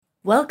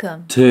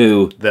Welcome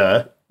to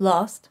the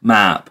Lost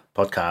Map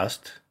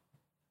podcast.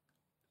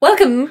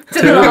 Welcome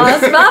to the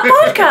Lost Map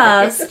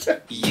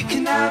podcast. You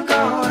can now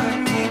go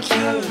and make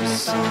your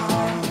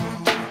song.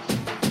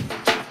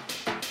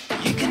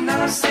 You can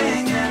now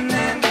sing and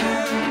then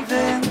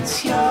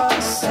convince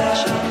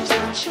yourself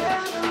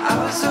I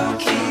was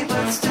okay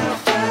but still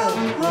felt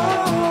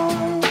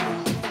wrong.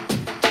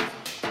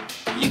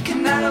 You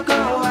can now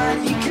go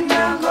and you can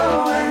now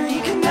go and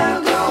you can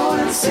now go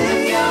and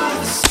sing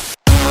your song.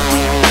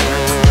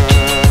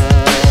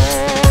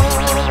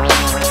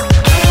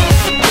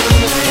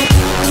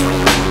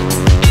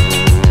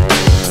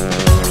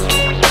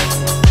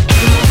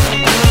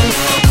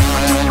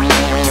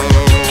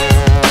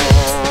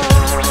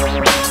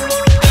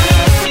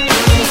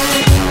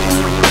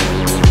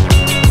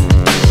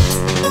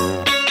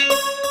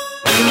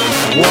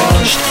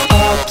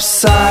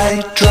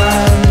 Upside,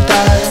 drowned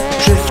out,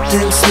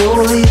 drifting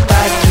slowly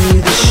back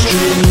through the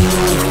stream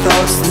of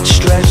thoughts that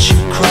stretch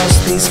across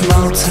these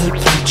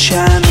multiple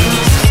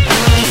channels.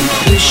 Keep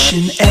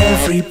pushing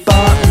every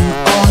button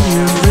on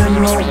your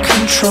remote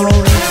control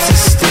to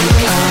stay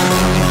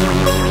calm.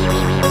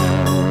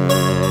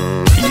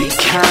 You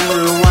can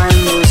rewind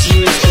those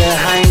years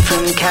behind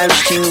from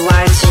couch to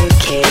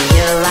Y2K.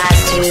 Your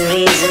last to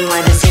reason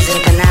why the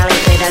season finale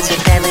played out so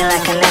deadly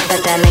like an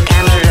epidemic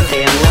camera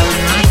film.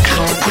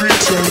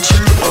 Pretend to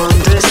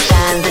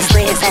understand this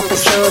latest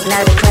episode,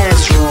 now the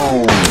credits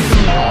roll.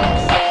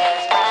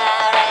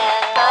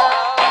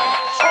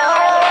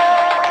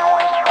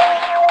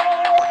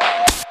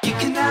 You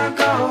can now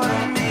go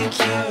and make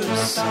your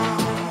song.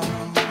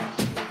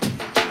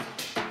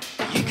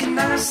 You can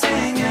now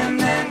sing and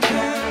then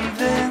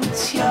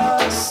convince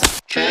yourself.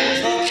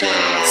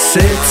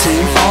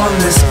 Sitting on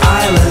this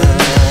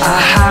island, I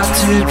have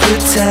to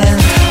pretend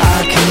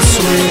I can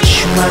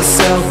switch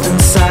myself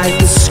inside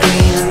the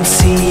screen and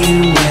see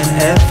you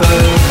whenever.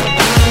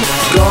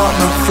 Got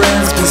my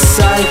friends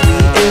beside me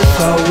if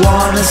I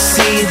wanna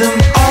see them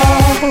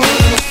all.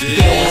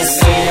 This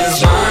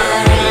is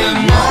my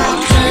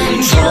remote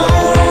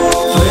control.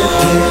 Flip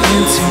it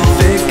into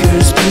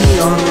figures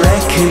beyond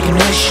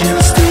recognition,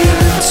 steer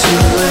into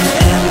an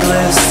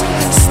endless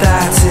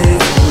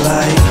static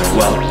light.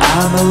 Well,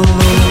 I'm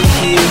alone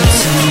here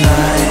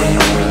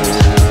tonight.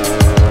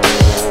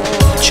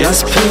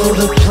 Just pull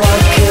the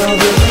plug, kill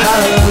the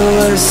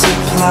power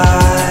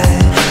supply.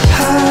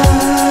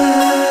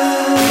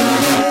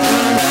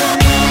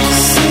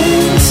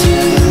 Sing to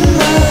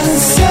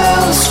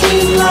myself,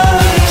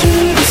 streamline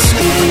through the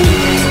screen.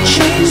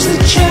 Change the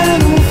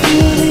channel,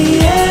 feel the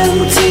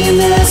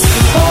emptiness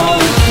all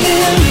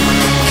within.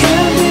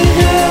 Can be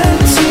there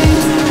to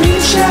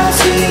reach out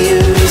to you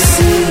to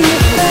see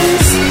your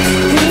face.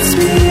 It's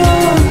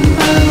beyond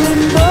my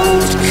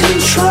remote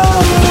control.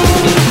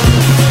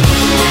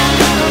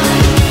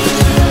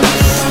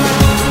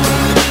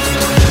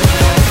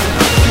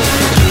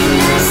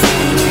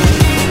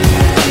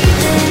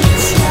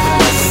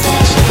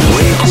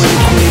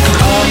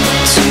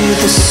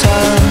 The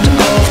sound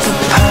of the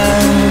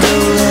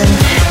pangolin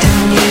in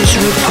news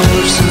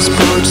reports and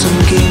sports and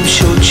game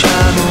show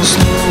channels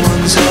no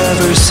one's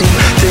ever seen.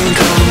 Think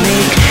I'll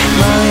make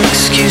my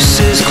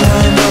excuses,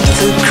 climb up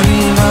the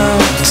green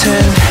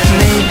mountain,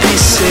 maybe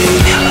say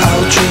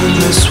I'll dream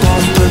the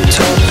swamp but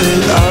top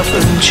it up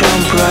and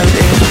jump right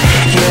in.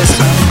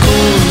 Yes, I'm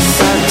going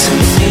back to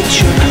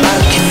nature, I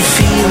can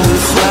feel the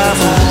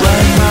gravel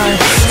run my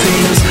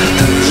veins.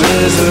 The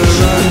river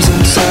runs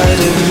inside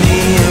of me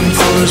and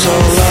pours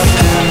all up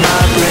in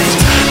my brain.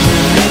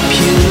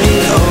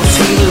 Manipulate all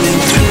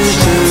feeling through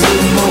the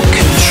remote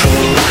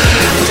control,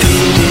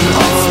 feeding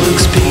all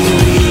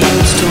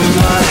experience till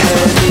my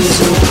head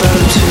is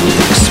about to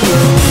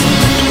explode.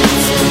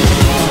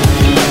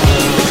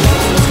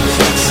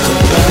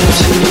 About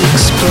to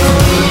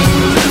explode.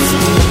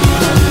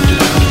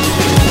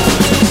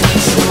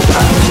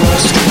 I've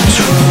lost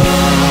control.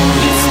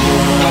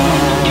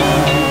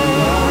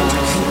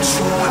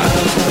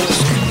 I've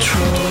lost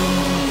control.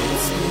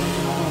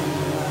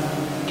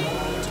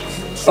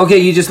 Okay,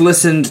 you just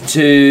listened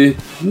to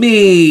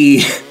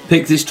me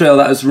pick this trail.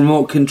 That was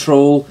Remote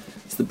Control.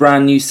 It's the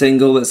brand new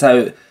single that's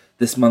out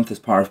this month as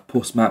part of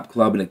Post Map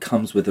Club, and it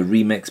comes with a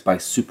remix by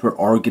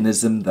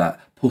Superorganism that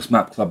Post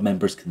Map Club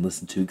members can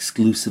listen to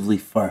exclusively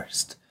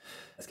first.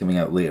 It's coming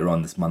out later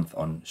on this month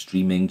on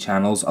streaming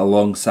channels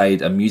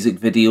alongside a music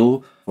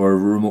video for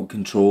Remote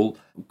Control.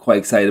 I'm quite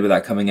excited about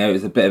that coming out.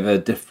 It's a bit of a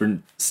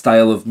different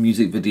style of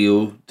music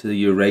video to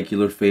your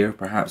regular fare.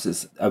 Perhaps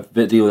it's a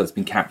video that's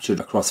been captured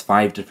across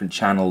 5 different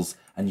channels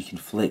and you can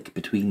flick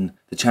between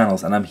the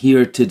channels. And I'm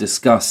here to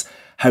discuss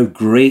how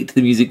great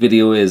the music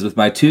video is with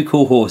my 2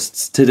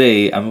 co-hosts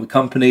today. I'm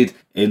accompanied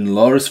in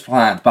Laura's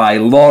flat by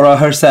Laura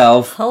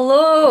herself.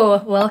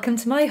 Hello, welcome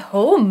to my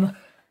home.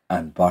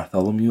 And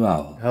Bartholomew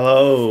Owl.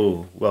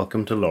 Hello,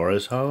 welcome to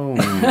Laura's home.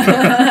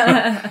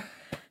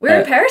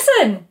 We're in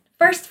person.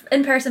 First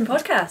in-person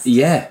podcast.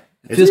 Yeah,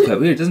 it feels quite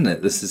weird, doesn't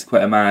it? This is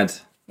quite a mad...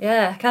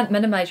 Yeah, I can't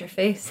minimise your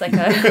face like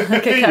I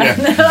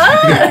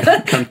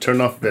can. Can't turn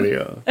off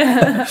video.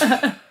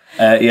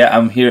 Yeah,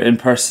 I'm here in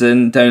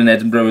person down in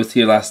Edinburgh. I was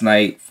here last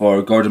night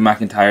for Gordon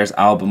McIntyre's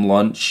album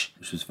launch,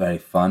 which was very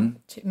fun.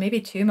 Maybe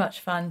too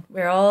much fun.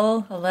 We're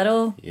all a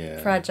little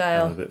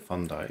fragile. A bit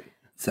fun out.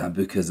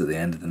 Sambuca's at the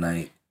end of the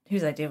night.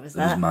 Whose idea was It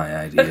was that? my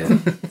idea,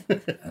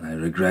 and I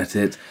regret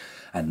it.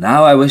 And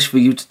now I wish for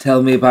you to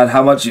tell me about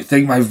how much you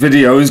think my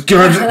video is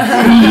good.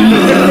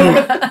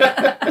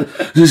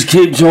 Just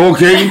keep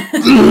talking.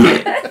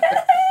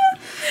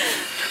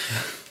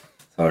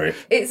 Sorry.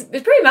 It's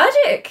pretty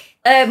magic.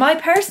 My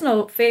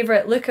personal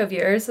favourite look of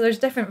yours, so there's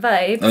different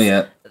vibes. Oh,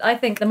 yeah. I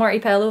think the Marty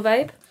Pello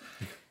vibe.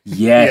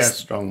 Yeah, Yes.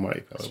 strong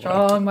Marty Pello.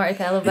 Strong Marty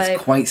Pello vibe.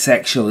 It's quite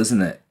sexual,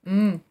 isn't it?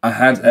 I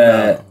had...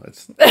 No,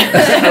 it's,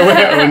 I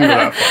wouldn't go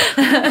that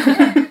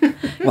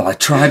far. Well, I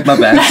tried my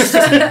best.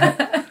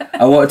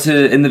 I wanted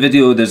to, in the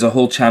video, there's a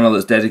whole channel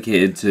that's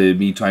dedicated to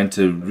me trying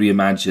to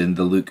reimagine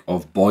the look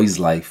of Boy's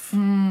Life,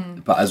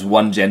 but as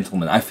one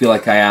gentleman. I feel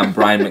like I am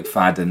Brian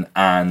McFadden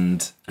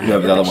and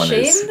whoever the other one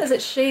Shane? is. Is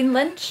it Shane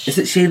Lynch? Is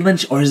it Shane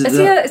Lynch or is it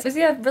Is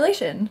he a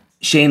relation?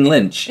 Shane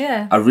Lynch?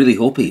 Yeah. I really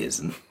hope he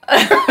isn't.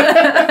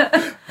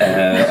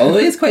 Although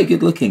he is quite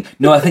good looking.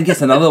 No, I think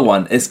it's another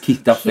one. It's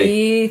Keith Duffy.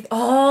 Keith.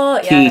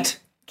 Oh, yeah.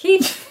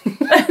 Keith.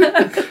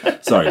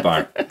 Sorry,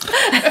 Bart.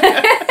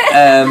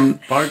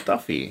 Bart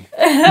Duffy.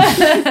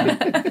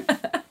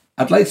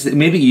 I'd like to say,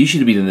 maybe you should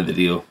have been in the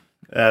video.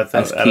 I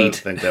don't Keith.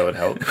 think that would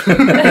help. I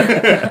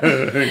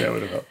don't think that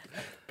would have helped.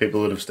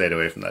 People would have stayed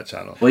away from that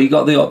channel. Well, you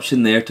got the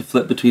option there to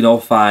flip between all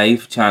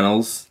 5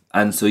 channels.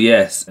 And so,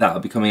 yes,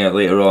 that'll be coming out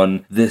later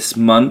on this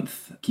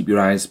month. Keep your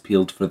eyes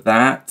peeled for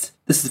that.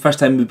 This is the first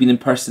time we've been in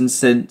person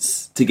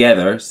since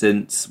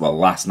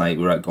last night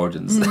we were at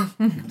Gordon's.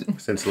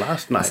 Since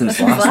last night. Since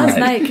Last last night.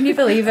 night. Can you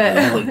believe it?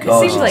 Oh, It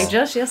gosh. seems like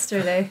just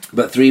yesterday.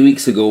 But 3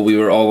 weeks ago, we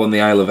were all on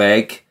the Isle of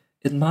Egg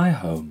in my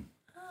home.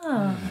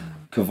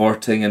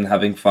 Cavorting and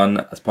having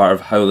fun as part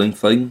of Howling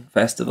Fling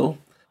Festival.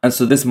 And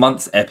so this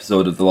month's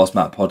episode of the Lost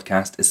Map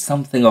podcast is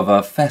something of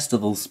a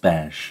festival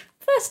spesh.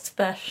 First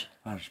special.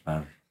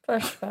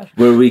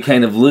 Where we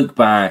kind of look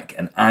back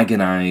and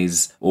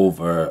agonise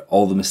over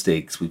all the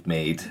mistakes we've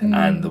made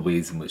and the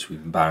ways in which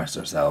we've embarrassed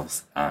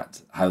ourselves at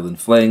Howling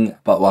Fling,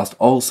 but whilst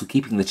also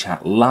keeping the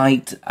chat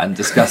light and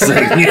discussing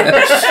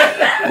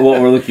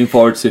what we're looking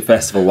forward to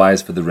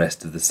festival-wise for the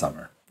rest of the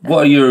summer.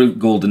 What are your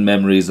golden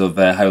memories of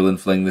Howling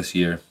Fling this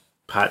year?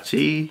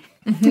 Patchy.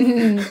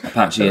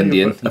 Apache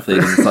Indian, he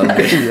played on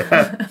Sunday.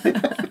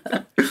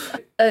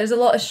 There's a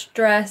lot of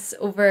stress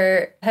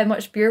over how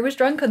much beer was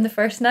drunk on the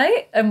first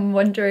night. I'm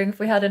wondering if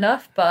we had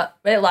enough, but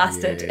it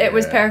lasted. It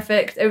was Yeah.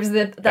 perfect. It was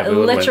the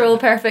Everyone literal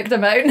perfect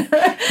amount.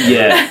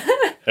 Yeah.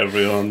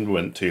 Everyone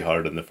went too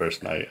hard on the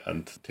first night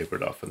and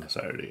tapered off on the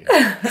Saturday.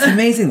 It's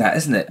amazing that,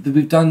 isn't it?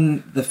 We've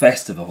done the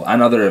festival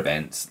and other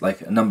events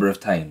like a number of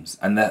times,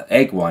 and the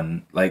egg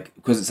one, like,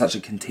 because it's such a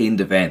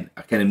contained event,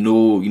 I kind of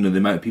know, the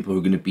amount of people who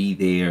are going to be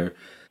there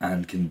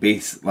and can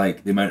base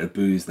like the amount of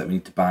booze that we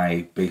need to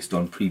buy based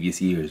on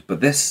previous years. But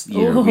this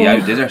year we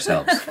outdid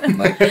ourselves.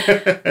 Like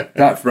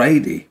that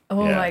Friday,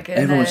 Oh Yeah. my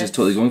goodness. everyone was just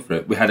totally going for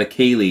it. We had a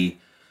Kaylee,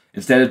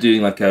 instead of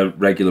doing like a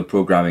regular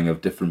programming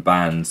of different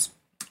bands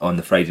on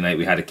the Friday night,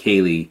 we had a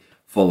Kaylee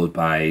followed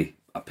by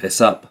a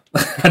piss up.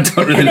 I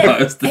don't really know how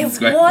else to It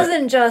describe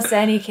wasn't just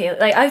any Kaylee.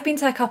 Like, I've been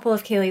to a couple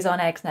of Kayleys on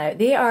eggs now.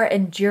 They are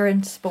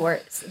endurance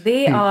sports.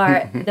 They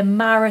are the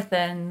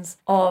marathons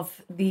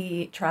of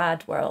the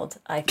trad world,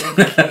 I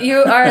think.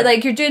 You are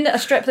like, you're doing a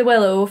strip the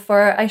willow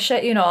for, I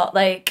shit you not,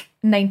 like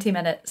 90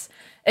 minutes.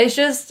 It's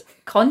just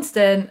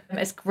constant.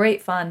 It's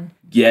great fun.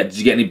 Yeah, did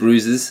you get any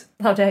bruises?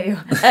 How dare you?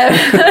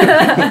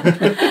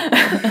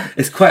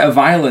 It's quite a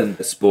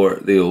violent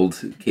sport, the old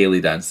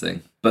Kaylee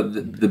dancing.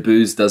 But the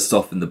booze does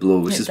soften the blow,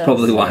 which It is does.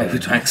 probably why we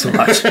drank so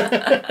much.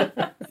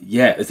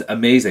 Yeah, it's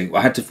amazing.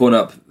 I had to phone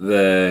up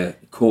the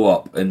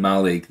co-op in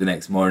Malig the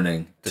next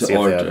morning to see if they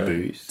order had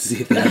booze. to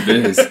see if they had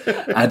booze.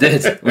 I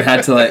did. We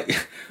had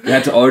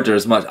to order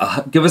as much.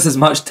 Give us as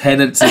much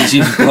tenants as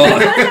you've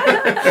got,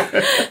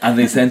 and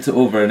they sent it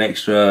over an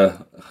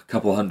extra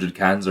couple hundred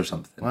cans or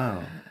something.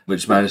 Wow.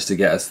 Which managed to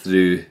get us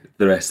through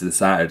the rest of the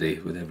Saturday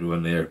with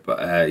everyone there.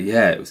 But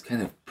yeah, it was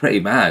kind of pretty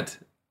mad.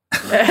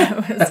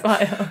 It was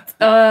wild.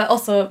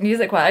 Also,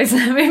 music-wise,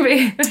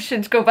 maybe we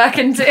should go back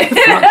into it.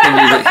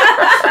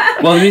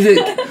 Well, the music,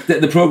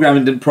 the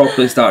programming didn't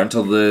properly start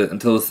until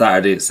the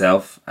Saturday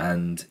itself,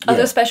 and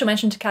Although special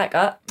mention to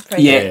Catgut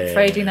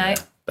Friday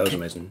night. That was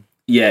amazing.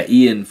 yeah,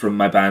 Ian from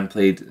my band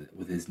played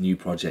with his new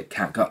project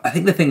Catgut. I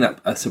think the thing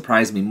that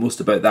surprised me most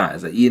about that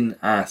is that Ian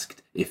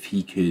asked if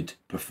he could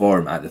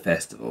perform at the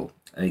festival,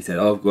 and he said,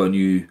 I've got a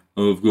new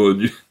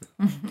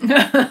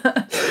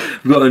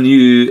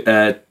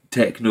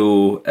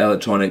techno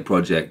electronic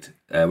project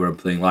where I'm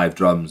playing live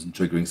drums and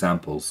triggering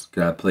samples.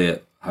 Can I play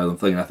it Howling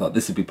Fling? And I thought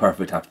this would be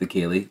perfect after the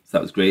Kaylee, so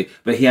that was great.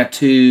 But he had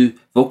 2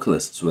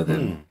 vocalists with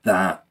him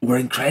that were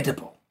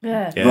incredible.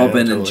 Yeah. Yeah,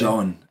 Robin and totally.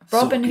 John.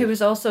 Robin, So who good.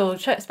 was also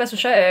special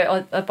shout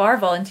out, a bar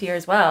volunteer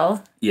as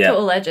well. Yeah.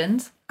 Total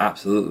legend.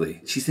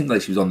 Absolutely. She seemed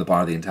like she was on the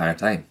bar the entire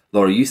time.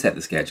 Laura, you set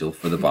the schedule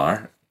for the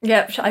bar.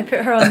 Yep, I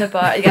put her on the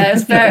bar. Yeah, it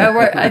was very.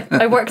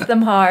 I worked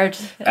them hard.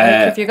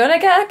 If you're gonna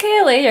get a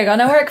Kaylee, you're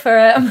gonna work for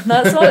it.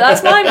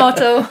 That's my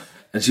motto.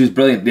 And she was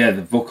brilliant. Yeah,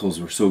 the vocals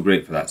were so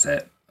great for that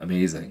set.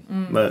 Amazing.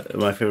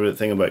 My favourite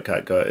thing about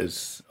Catgut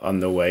is on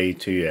the way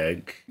to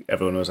Egg,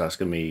 everyone was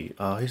asking me,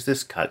 "Oh, who's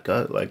this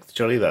Catgut? Like,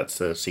 surely that's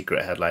the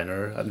secret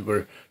headliner." And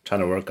we're trying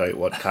to work out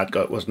what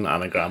Catgut was an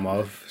anagram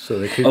of, so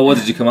they could. Oh, what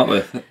did you come up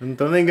with? I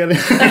don't think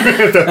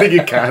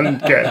you can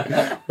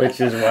get, which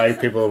is why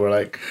people were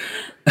like,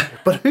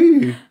 "But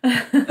who?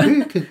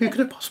 Who could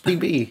it possibly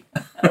be?"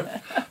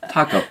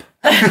 Tag up.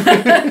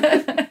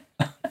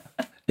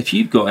 If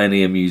you've got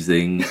any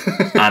amusing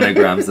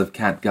anagrams of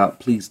catgut,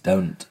 please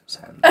don't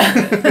send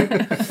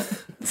them.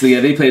 So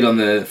yeah, they played on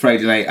the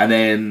Friday night, and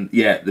then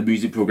the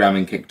music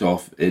programming kicked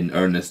off in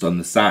earnest on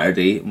the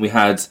Saturday. And we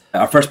had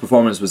our first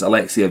performance was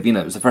Alexia Vina.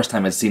 It was the first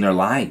time I'd seen her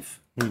live,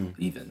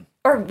 even.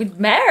 Or we'd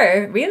met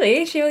her,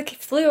 really. She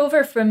flew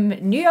over from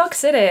New York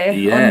City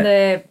Yeah. on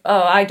the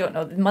I don't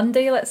know,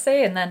 Monday, let's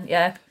say, and then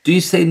Do you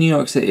say New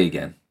York City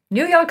again?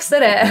 New York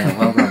City. Yeah,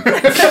 well done.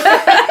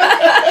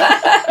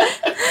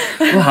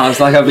 Wow, it's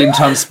like I've been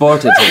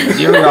transported to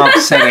New York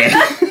City.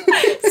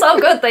 So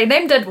good, they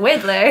named it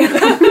weirdly.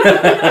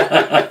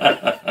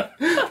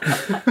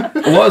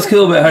 What was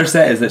cool about her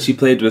set is that she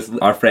played with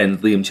our friend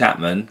Liam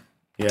Chapman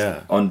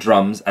Yeah. on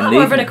drums. And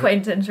More of an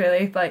acquaintance,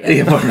 really, but Hi,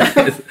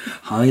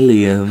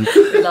 Liam.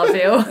 we love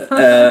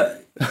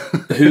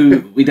you.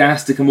 Who we'd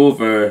asked to come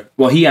over.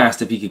 Well, he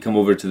asked if he could come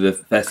over to the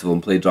festival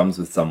and play drums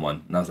with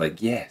someone. And I was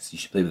like, yes, you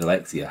should play with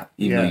Alexia,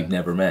 even though Yeah. you've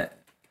never met.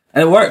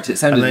 And it worked. It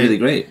sounded really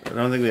great. I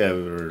don't think they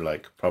ever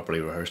like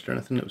properly rehearsed or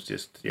anything. It was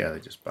just they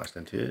just burst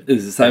into it. It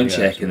was a sound Yeah,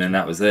 check, it's and then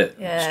that was it.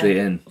 Yeah. Straight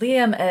in.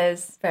 Liam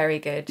is very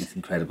good. He's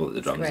incredible at the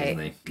drums, great.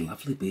 isn't he?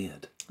 Lovely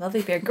beard.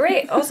 Lovely beard.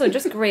 Great. Also,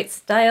 just great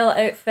style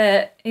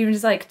outfit. He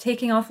was like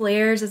taking off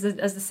layers as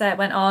the set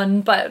went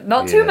on, but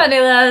not too Yeah. many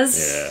layers.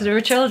 Yeah. There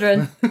were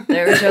children.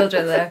 There were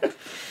children there.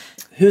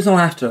 Who was on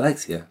after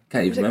Alexia?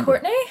 Can't even Was it remember.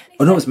 Courtney?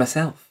 Oh no, it was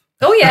myself.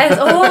 Oh yes.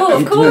 Oh,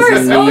 of It course.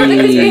 was Oh,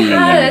 because we me.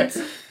 had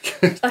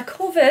a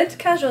COVID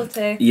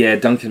casualty. Yeah,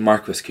 Duncan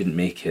Marquis couldn't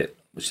make it,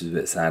 which is a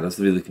bit sad. I was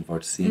really looking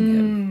forward to seeing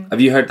him. Have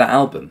you heard that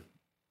album?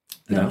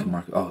 The No. Duncan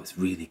Marquis. Oh, it's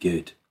really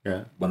good.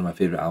 Yeah. One of my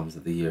favourite albums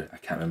of the year. I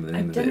can't remember the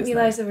I name of it. didn't is now.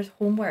 realise there was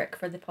homework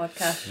for the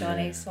podcast,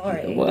 Johnny.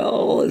 Sorry.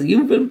 Well,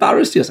 you've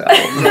embarrassed yourself.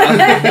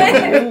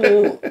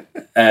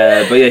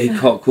 But yeah, he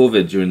caught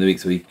COVID during the week,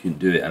 so he couldn't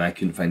do it, and I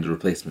couldn't find a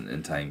replacement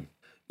in time.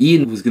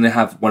 Ian was going to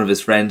have one of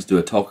his friends do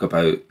a talk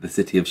about the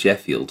city of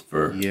Sheffield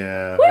for...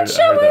 Yeah. Which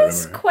I heard that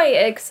was rumour. quite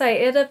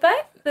excited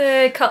about.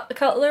 The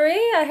cutlery,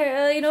 I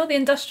heard, the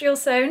industrial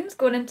sounds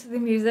going into the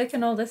music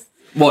and all this.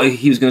 What,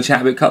 he was going to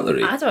chat about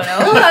cutlery? I don't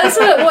know. That's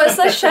what's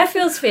like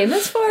Sheffield's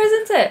famous for,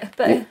 isn't it?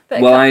 Bit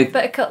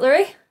of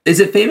cutlery. Is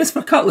it famous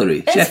for cutlery?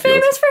 It's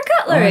Sheffield? famous for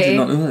cutlery. Oh, I did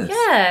not know this.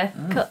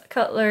 Yeah,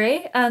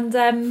 cutlery and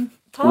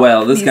talk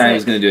Well, this guy music.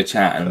 was going to do a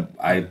chat, and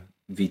I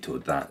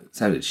vetoed that. It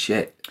sounded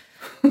shit.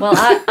 Well,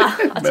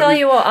 I'll tell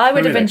you what, I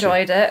would have maybe next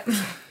enjoyed it.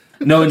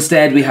 No,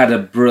 instead we had a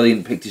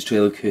brilliant Pictish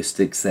Trail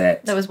acoustic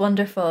set. That was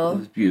wonderful. It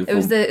was beautiful. It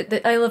was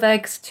the Isle of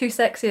Egg's two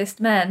sexiest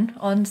men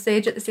on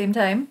stage at the same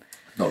time.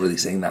 Not really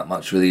saying that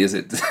much, really, is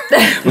it?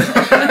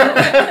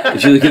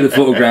 If you look at the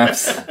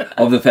photographs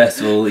of the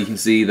festival, you can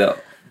see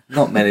that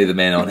not many of the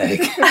men on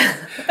Egg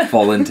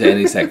fall into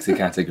any sexy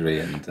category.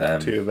 And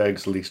Two of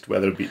Egg's least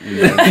weather-beaten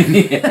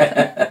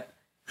men.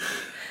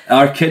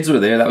 our kids were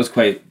there. That was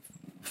quite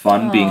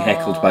fun, being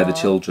heckled by the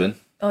children.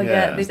 Oh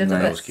yeah, Yeah, they did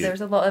that a was bit. cute. There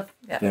was a lot of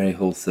Very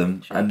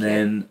wholesome. Sure, And cute.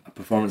 then a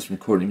performance from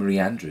Courtney Marie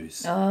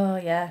Andrews. Oh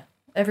yeah,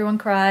 everyone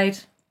cried,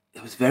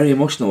 It was very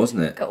emotional,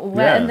 wasn't it? got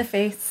wet Yeah. in the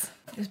face.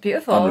 It was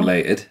beautiful.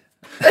 Unrelated.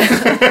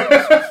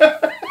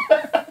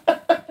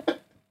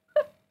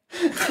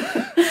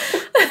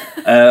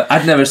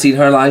 I'd never seen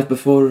her live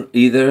before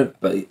either,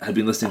 but had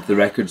been listening to the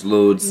records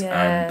loads.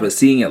 Yeah. But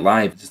seeing it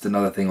live, just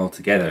another thing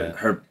altogether. Yeah.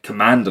 Her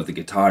command of the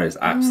guitar is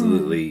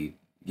absolutely...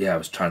 Yeah, I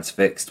was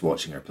transfixed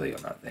watching her play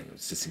on that thing. It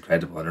was just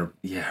incredible. And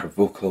her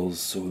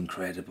vocals, so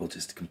incredible,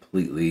 just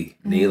completely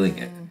nailing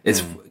it.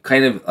 It's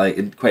kind of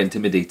like quite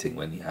intimidating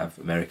when you have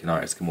American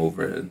artists come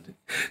over and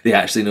they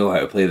actually know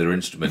how to play their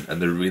instrument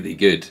and they're really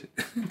good.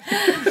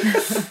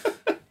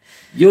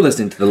 You're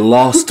listening to the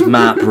Lost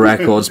Map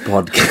Records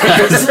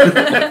podcast,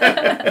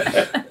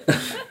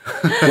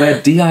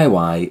 where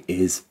DIY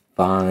is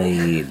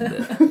fine.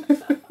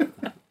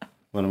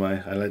 One of my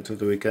highlights of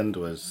the weekend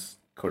was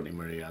Courtney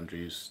Marie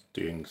Andrews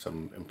doing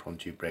some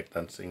impromptu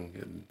breakdancing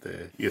in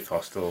the youth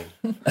hostel.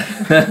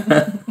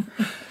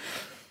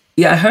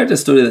 Yeah, I heard a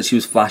story that she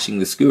was flashing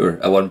the skewer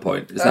at one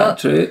point. Is that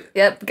true?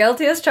 Yep,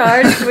 guilty as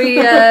charged. We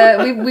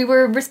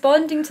were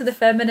responding to the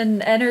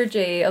feminine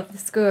energy of the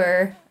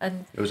skewer,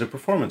 and It was a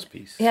performance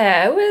piece.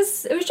 yeah, it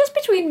was just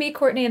between me,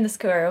 Courtney, and the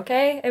skewer.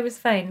 Okay, it was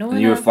fine. No one.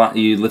 And you were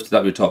you lifted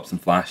up your tops and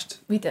flashed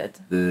we did.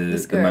 the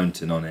skewer.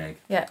 mountain on Egg.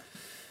 Yeah.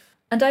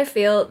 And I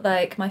feel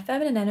like my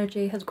feminine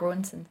energy has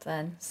grown since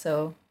then,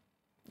 so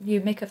you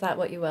make of that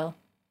what you will.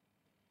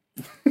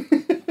 I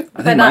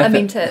But think not my I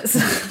mean tits.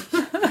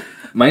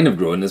 Mine have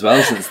grown as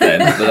well since then,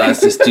 but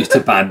that's just due to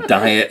bad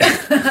diet.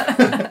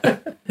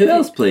 Who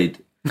else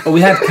played? Oh,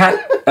 we had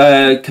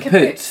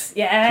Kaput.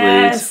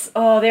 Yes.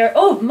 Oh, they're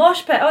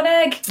Mosh Pit on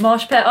Egg.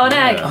 Mosh Pit on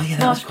Egg. Oh yeah,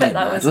 that Mosh was quite Pit.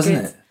 That mad, was wasn't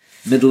good. it?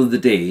 Middle of the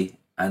day,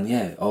 and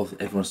yeah,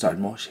 everyone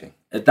started moshing.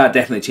 That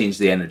definitely changed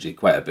the energy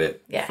quite a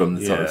bit from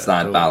the sort of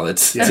sad totally.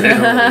 ballads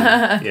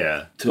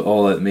Yeah. to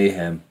all out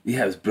mayhem.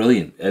 Yeah, it was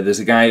brilliant. There's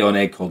a guy on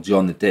Egg called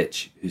John the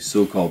Ditch, who's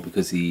so called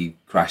because he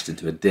crashed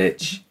into a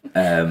ditch.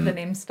 The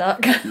name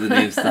stuck. The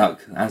name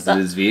stuck, as did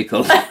his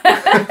vehicle.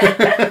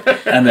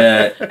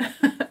 And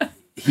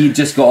he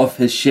just got off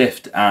his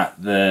shift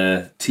at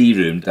the tea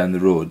room down the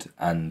road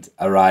and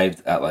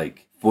arrived at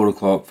like 4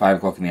 o'clock, 5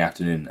 o'clock in the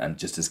afternoon, and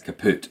just as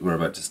Kaput were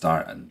about to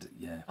start, and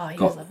he was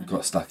loving it.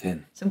 got stuck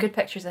in. Some good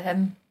pictures of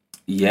him.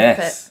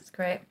 Yes. It's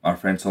great. Our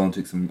friend Solon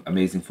took some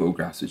amazing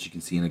photographs, which you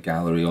can see in a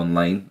gallery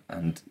online,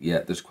 and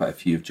there's quite a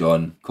few of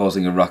John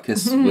causing a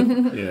ruckus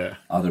with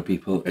other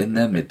people in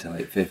their mid to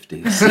late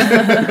 50s.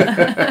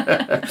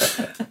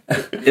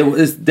 It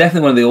was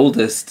definitely one of the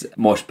oldest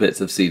mosh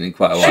pits I've seen in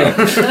quite a while.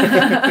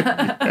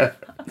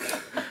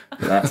 But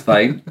that's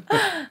fine.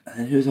 And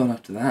then who was on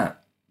after that?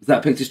 Was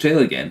that Pictures Trail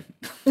again?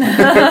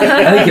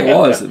 I think it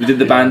was. We did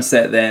the band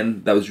set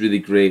then. That was really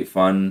great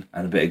fun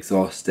and a bit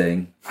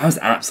exhausting. I was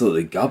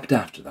absolutely gubbed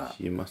after that.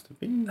 You must have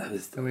been. I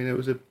mean, it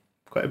was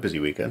quite a busy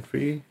weekend for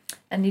you.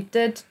 And you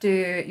did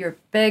do your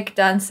big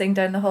dancing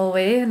down the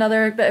hallway.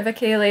 Another bit of a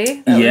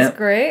Kaylee. That was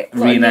great.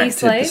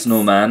 Reenacted the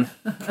snowman.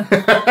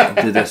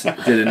 did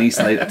a knee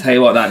slide. I tell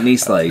you what, that knee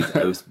slide,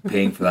 I was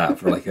paying for that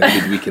for like a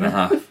good week and a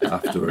half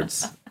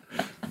afterwards.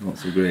 Not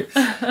so great.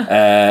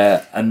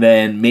 And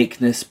then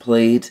Makeness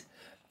played.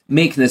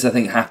 Makeness, I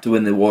think, have to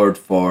win the award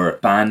for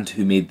band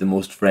who made the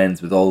most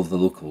friends with all of the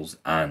locals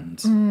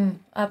and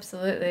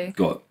absolutely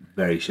got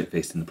very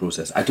shit-faced in the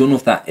process. I don't know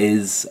if that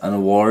is an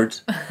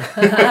award,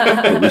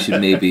 but we should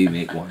maybe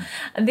make one.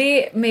 And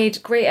they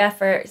made great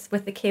efforts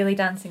with the Kaylee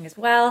dancing as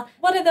well.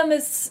 One of them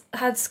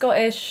had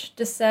Scottish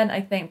descent,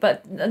 I think,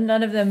 but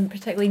none of them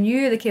particularly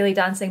knew the Kaylee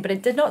dancing, but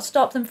it did not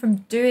stop them from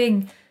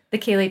doing the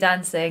Kaylee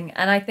dancing,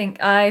 and I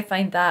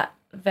find that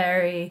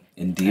very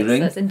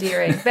endearing. It's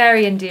endearing,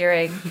 very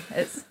endearing.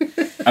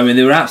 I mean,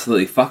 they were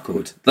absolutely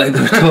fuckled. Like,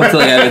 they were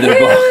totally out of their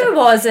box. Who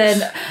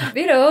wasn't?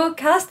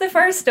 Cast the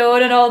first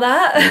stone and all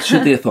that.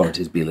 Should the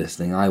authorities be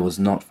listening, I was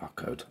not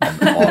fuckled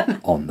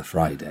on the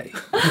Friday.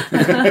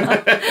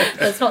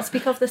 Let's not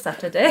speak of the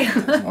Saturday.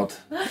 Let's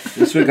not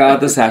disregard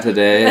the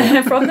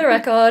Saturday. From the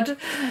record.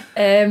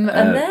 And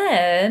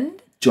then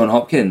John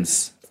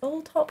Hopkins.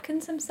 Old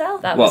Hopkins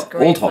himself. That was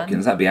great. Old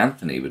Hopkins, that'd be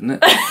Anthony, wouldn't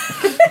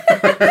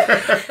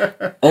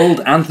it? Old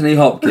Anthony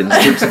Hopkins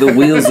took to the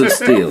wheels of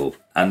steel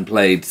and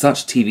played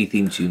such TV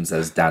theme tunes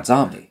as Dad's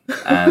Army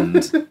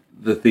and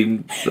the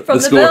theme, the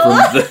score from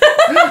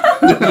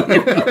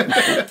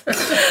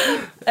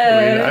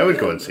I would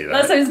go and see that.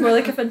 That sounds more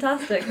like a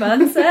Fantastic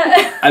Man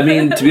set. I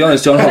mean, to be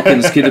honest, John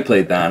Hopkins could have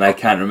played that, and I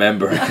can't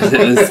remember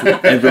because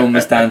everyone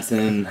was dancing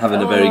and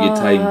having a very good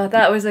time.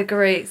 That was a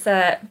great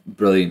set.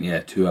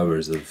 Brilliant, 2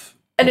 hours of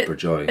proper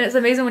joy. And it's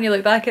amazing when you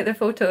look back at the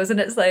photos and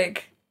it's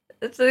like,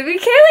 it's a wee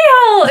Kaylee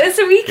Hall! It's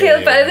a wee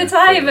Kaylee, but at the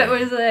time it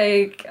was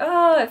like,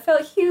 it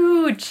felt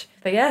huge.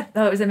 But it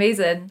was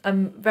amazing.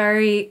 I'm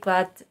very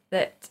glad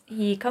that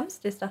he comes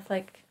to stuff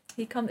like,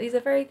 he's a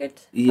very good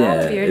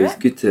it was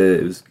good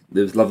it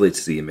was lovely to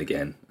see him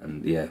again,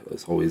 and it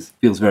always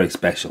feels very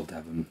special to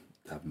have him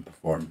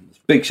perform.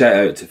 Big shout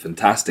out to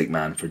Fantastic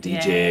Man for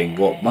DJing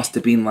what must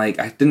have been like,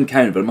 I didn't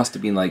count, but it must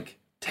have been like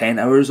 10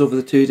 hours over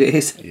the 2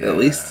 days at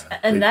least.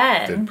 And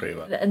then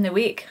in the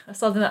week I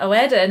saw them at a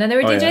wedding and they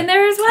were DJing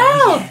there as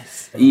well.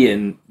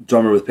 Ian,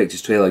 drummer with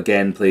Pictures Trail,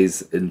 again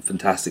plays in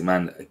Fantastic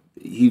Man.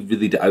 He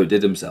really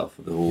outdid himself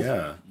for the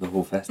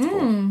whole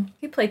festival.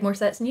 He played more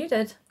sets than you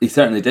did. He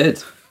certainly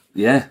did.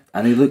 Yeah,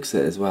 and he looks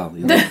it as well.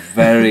 He looked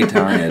very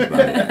tired by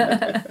the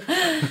end.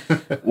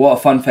 What a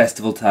fun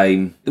festival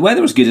time. The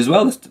weather was good as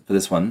well for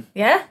this one.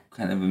 Yeah.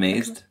 Kind of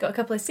amazed. Got a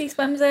couple of sea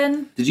swims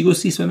in. Did you go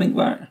sea swimming,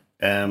 Bart?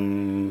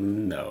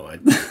 No, I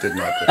did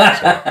not go sea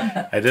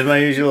swimming. I did my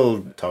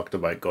usual, talked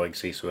about going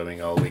sea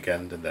swimming all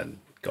weekend and then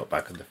got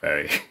back on the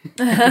ferry.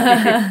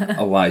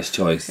 A wise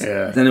choice.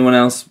 Yeah. Is anyone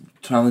else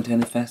travelling to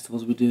any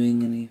festivals? Are we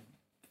doing any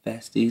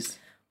festies?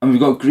 And we've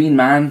got Green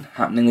Man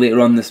happening later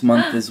on this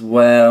month as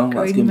well.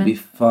 That's going to be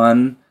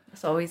fun.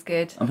 It's always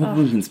good. I'm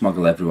hoping we can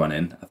smuggle everyone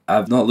in.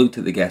 I've not looked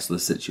at the guest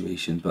list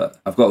situation, but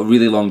I've got a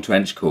really long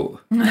trench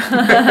coat.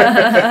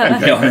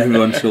 Get on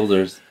everyone's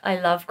shoulders. I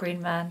love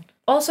Green Man.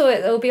 Also,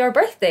 it'll be our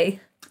birthday.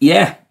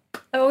 Yeah.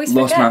 I always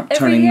Lost forget. Map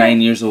turning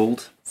 9 years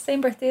old. Same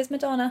birthday as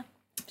Madonna.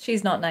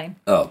 She's not 9.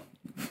 Oh.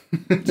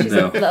 She's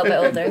a little bit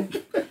older.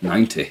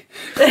 90.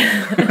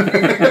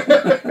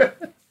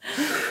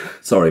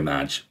 Sorry,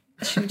 Madge.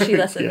 She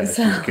listens.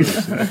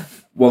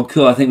 Well,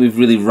 cool. I think we've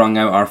really wrung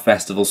out our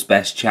festival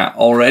spec chat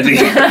already.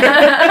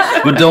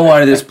 But don't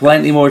worry, there's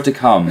plenty more to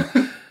come,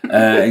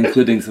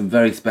 including some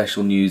very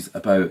special news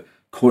about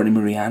Courtney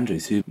Marie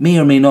Andrews, who may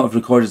or may not have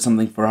recorded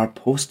something for our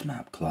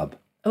Postmap Club.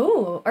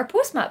 Oh, our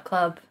Postmap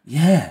Club.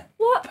 Yeah.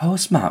 What?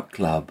 Postmap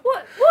Club.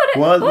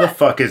 What the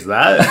fuck is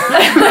that?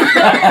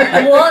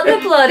 What the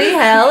bloody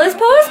hell is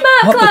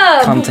Postmap What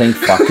Club? the cunting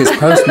fuck is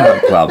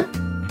Postmap Club?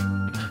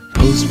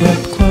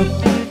 Postmap Club,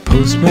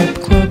 Postmap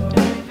Club,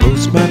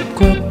 Postmap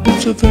Club,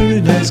 it's a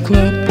very nice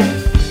club.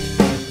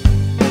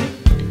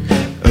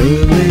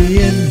 Early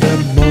in the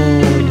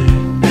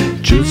morning,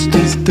 just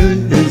as day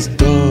is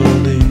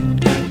dawning,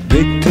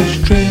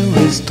 Pictish Trail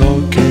is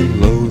talking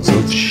loads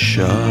of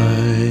shite.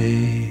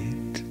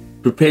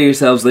 Prepare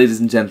yourselves, ladies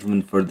and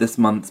gentlemen, for this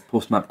month's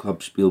Postmap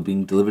Club spiel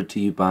being delivered to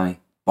you by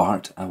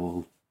Bart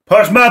Owl.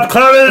 Postmap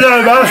Club is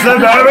a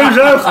massive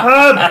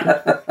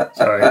club!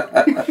 Sorry.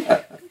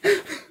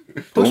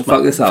 Don't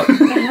fuck this up.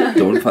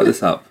 Don't fuck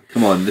this up.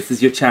 Come on, this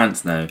is your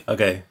chance now.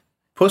 Okay.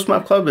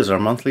 Postmap Club is our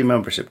monthly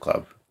membership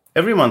club.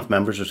 Every month,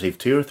 members receive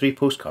 2 or 3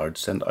 postcards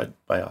sent out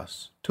by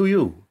us to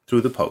you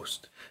through the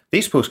post.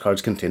 These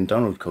postcards contain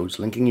download codes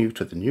linking you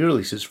to the new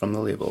releases from the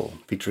label,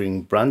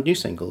 featuring brand new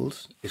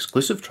singles,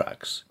 exclusive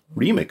tracks,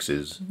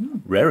 remixes,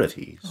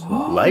 rarities,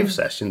 live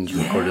sessions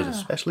recorded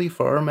especially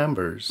for our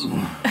members,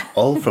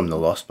 all from the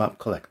Lost Map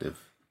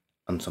Collective,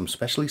 and some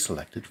specially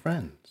selected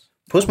friends.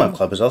 Postmap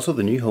Club is also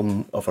the new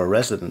home of our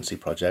residency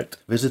project,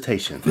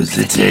 Visitation,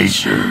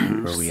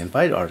 where we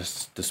invite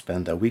artists to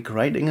spend a week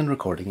writing and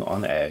recording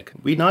on Egg.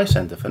 We now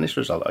send the finished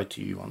result out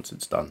to you once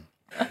it's done.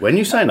 When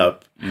you sign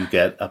up, you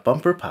get a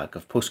bumper pack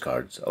of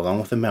postcards along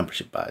with a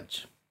membership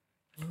badge.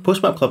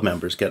 Postmap Club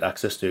members get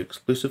access to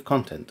exclusive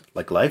content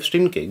like live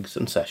streamed gigs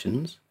and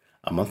sessions,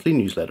 a monthly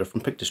newsletter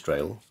from Pictish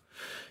Trail,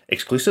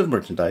 exclusive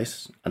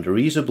merchandise, and a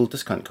reusable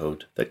discount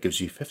code that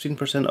gives you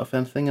 15% off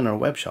anything in our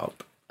web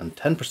shop and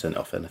 10%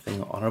 off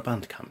anything on our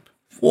Bandcamp.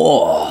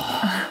 Whoa!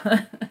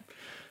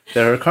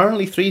 There are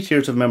currently 3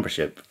 tiers of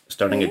membership,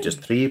 starting at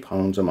just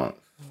 £3 a month.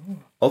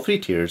 All 3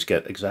 tiers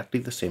get exactly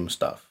the same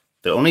stuff.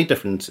 The only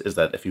difference is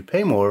that if you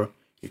pay more,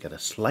 you get a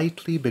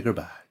slightly bigger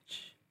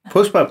badge.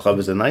 Postmap Club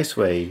is a nice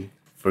way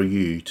for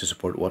you to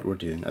support what we're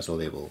doing as a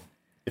label.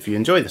 If you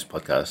enjoy this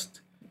podcast,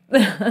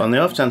 on the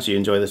off chance you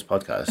enjoy this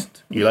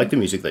podcast, you like the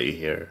music that you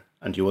hear,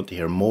 and you want to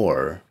hear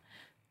more,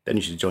 then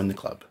you should join the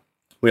club.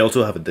 We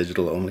also have a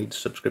digital-only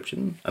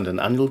subscription and an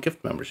annual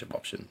gift membership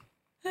option.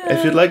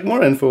 If you'd like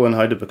more info on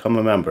how to become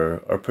a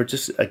member or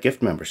purchase a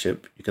gift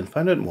membership, you can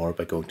find out more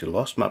by going to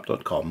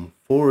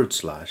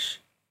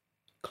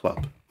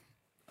lostmap.com/club.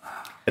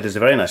 It is a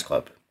very nice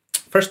club.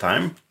 First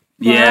time.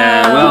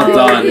 Yeah, Wow. well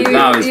done.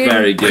 That was You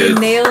very good.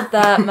 nailed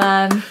that,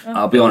 man.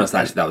 I'll be honest,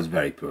 actually, that was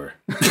very poor.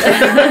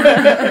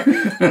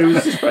 It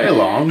was very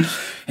long.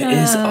 It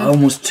is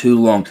almost too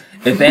long.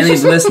 If any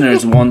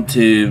listeners want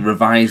to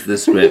revise the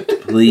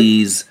script,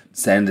 please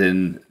send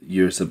in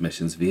your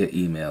submissions via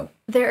email.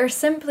 There are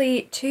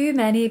simply too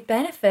many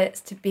benefits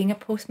to being a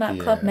Postmap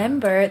Club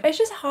member. It's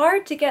just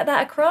hard to get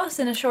that across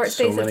in a short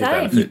So space of many time.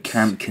 benefits. You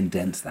can't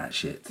condense that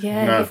shit.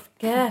 Yeah, No.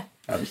 yeah.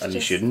 And you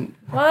just- shouldn't.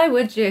 Why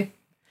would you?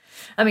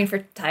 I mean, for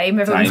time,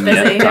 everyone's Time,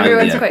 busy. yeah, time,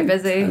 Everyone's yeah. quite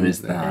busy. There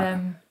is that.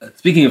 Um,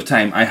 Speaking of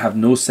time, I have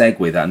no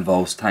segue that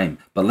involves time,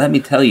 but let me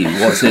tell you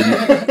what's in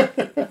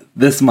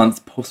this month's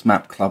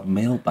Postmap Club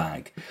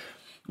mailbag.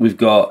 We've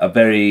got a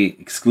very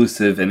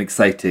exclusive and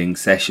exciting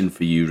session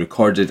for you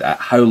recorded at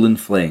Howlin'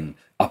 Fling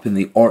up in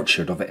the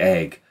orchard of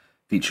Egg,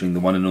 featuring the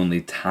one and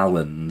only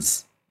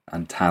talons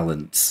and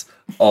talents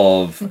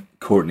of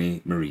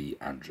Courtney Marie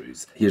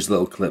Andrews. Here's a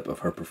little clip of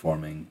her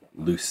performing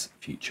Loose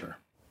Future.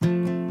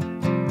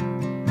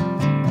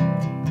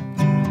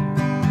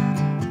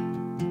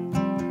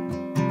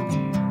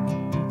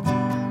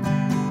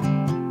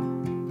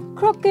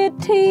 Crooked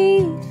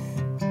teeth,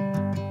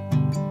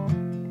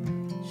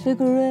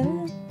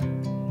 cigarette,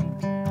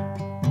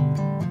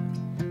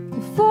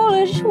 the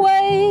foolish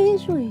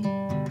ways we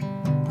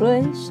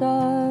place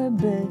our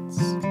bets.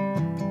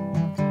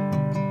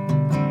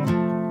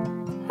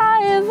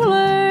 I have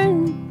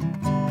learned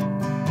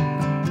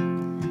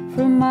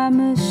from my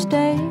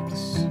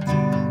mistakes.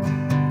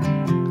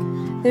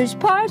 There's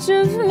parts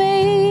of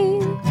me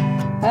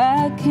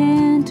I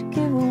can't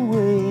give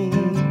away.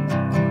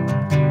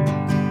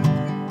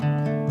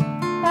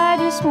 I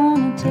just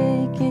wanna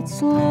take it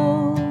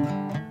slow.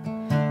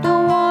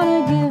 Don't wanna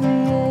give a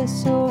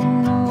yes or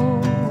no.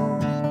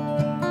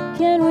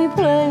 Can we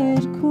play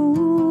it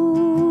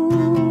cool?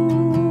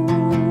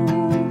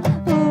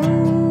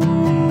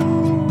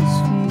 Loose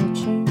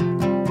future.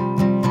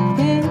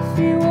 If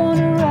you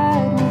wanna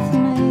ride with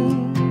me.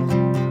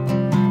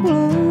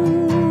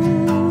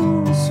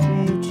 Loose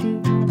future.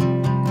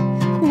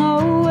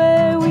 Know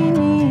where we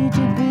need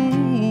to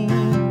be.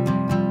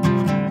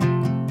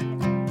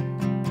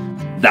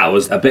 That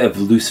was a bit of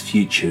Loose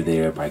Future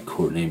there by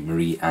Courtney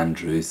Marie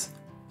Andrews.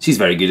 She's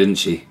very good, isn't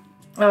she?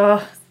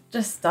 oh,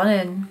 just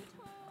stunning.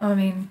 I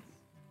mean,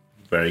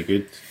 Very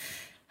good.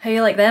 how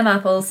you like them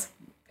apples?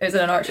 It was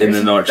in an orchard. In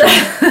an orchard.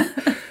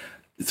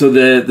 So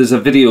there's a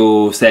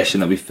video session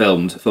that we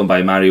filmed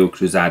by Mario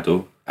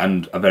Cruzado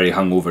and a very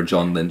hungover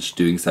John Lynch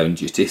doing sound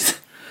duties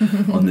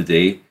on the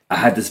day. I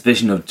had this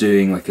vision of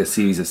doing like a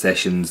series of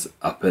sessions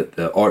up at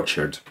the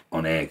Orchard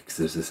on Egg, because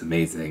there's this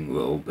amazing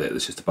little bit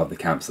that's just above the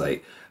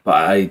campsite.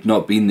 But I'd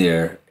not been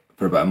there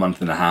for about a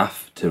month and a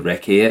half to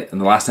recce it,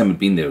 and the last time I'd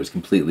been there it was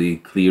completely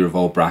clear of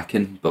all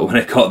bracken, but when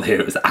I got there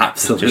it was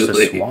absolutely Just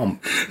a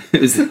swamp.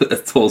 It was a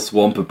total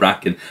swamp of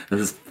bracken. There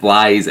was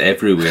flies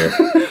everywhere.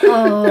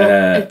 Oh,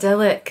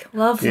 idyllic.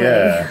 Lovely.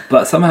 Yeah.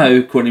 But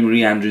somehow Courtney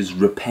Marie Andrews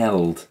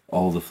repelled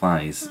all the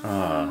flies.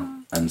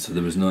 And so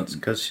there was no...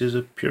 Because she's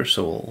a pure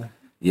soul.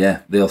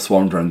 Yeah, they all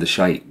swarmed around the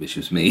shite, which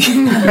was me.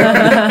 But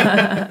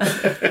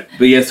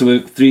yeah, so we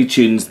have 3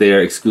 tunes there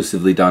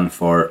exclusively done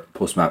for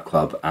Postmap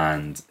Club,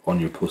 and on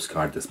your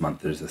postcard this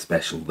month there's a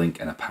special link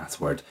and a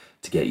password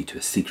to get you to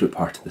a secret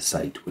part of the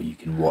site where you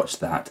can watch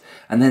that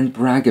and then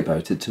brag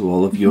about it to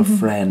all of your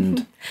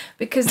friend.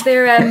 Because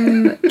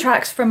they're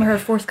tracks from her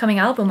forthcoming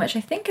album, which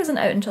I think isn't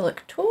out until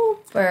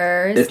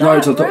October. It's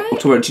not until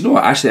October. Do you know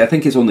what? Actually, I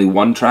think it's only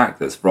one track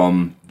that's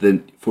from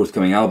the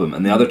forthcoming album,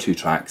 and the other 2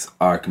 tracks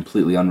are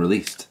completely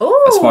unreleased.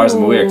 As far as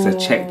I'm aware, because I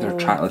checked their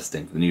track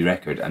listing for the new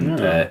record,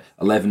 and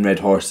 11 Red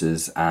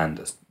Horses and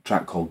a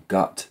track called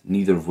Gut,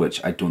 neither of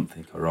which I don't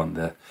think are on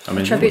the...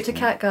 Tribute to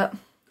Catgut.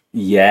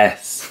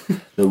 Yes.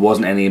 There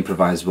wasn't any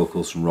improvised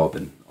vocals from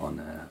Robin on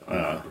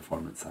the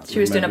performance. She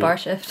was doing a bar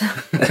shift.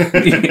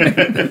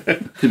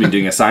 Could be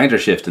doing a cider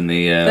shift in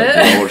the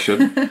orchard.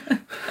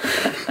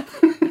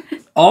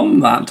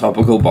 On that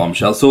topical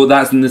bombshell, so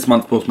that's in this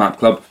month's Postmap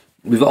Club.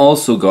 We've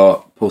also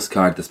got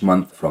postcard this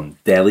month from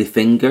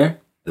Delifinger,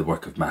 the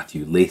work of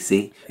Matthew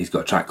Lacey. He's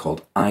got a track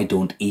called I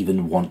Don't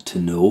Even Want to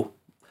Know,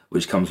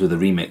 which comes with a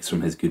remix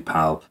from his good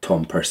pal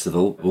Tom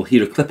Percival. We'll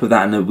hear a clip of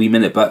that in a wee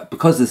minute, but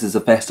because this is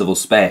a festival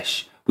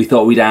spesh, we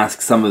thought we'd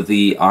ask some of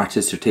the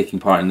artists who are taking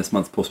part in this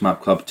month's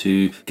Postmap Club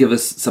to give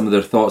us some of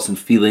their thoughts and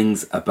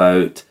feelings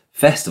about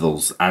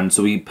festivals. And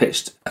so we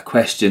pitched a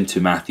question to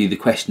Matthew. The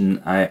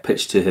question I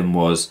pitched to him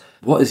was,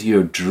 what is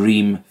your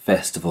dream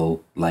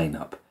festival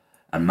lineup?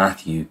 And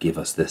Matthew gave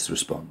us this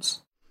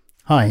response.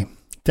 Hi,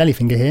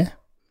 Delifinger here.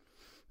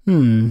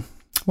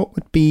 What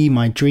would be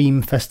my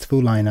dream festival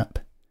lineup?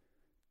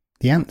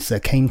 The answer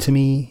came to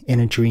me in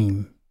a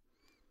dream.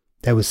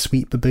 There was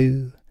Sweet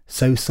Baboo,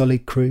 So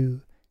Solid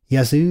Crew,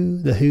 Yazoo,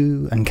 The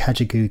Who and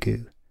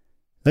Kajagoogoo.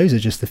 Those are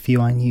just the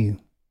few I knew.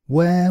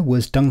 Where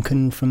was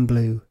Duncan from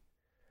Blue?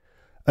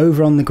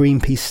 Over on the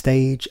Greenpeace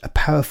stage, a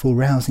powerful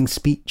rousing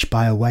speech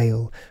by a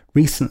whale,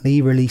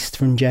 recently released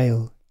from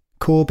jail.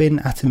 Corbyn,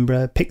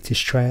 Attenborough,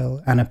 Pictish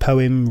Trail, and a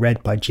poem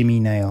read by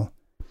Jimmy Nail.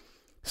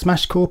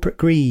 Smash corporate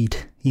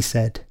greed, he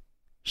said.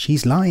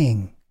 She's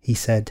lying, he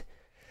said.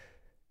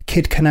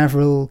 Kid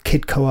Canaveral,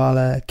 Kid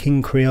Koala,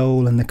 King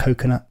Creole and the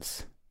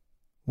Coconuts.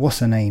 What's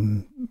her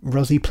name?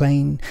 Rosie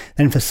Plain?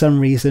 Then for some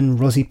reason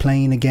Rosie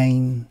Plain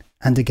again,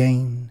 and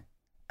again,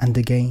 and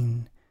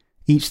again.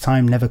 Each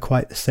time never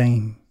quite the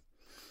same.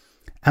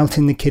 Out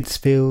in the kids'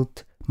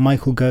 field,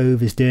 Michael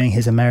Gove is doing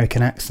his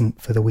American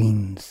accent for the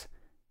weens.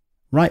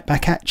 Right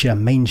back at ya,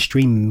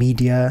 mainstream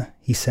media,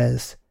 he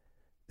says.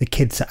 The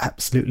kids are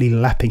absolutely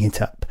lapping it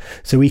up,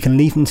 so we can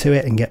leave them to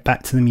it and get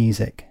back to the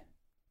music.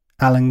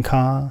 Alan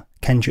Carr,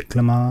 Kendrick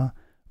Lamar,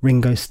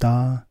 Ringo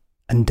Starr,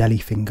 and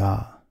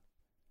Delifinger.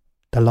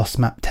 The Lost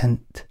Map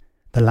Tent,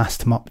 the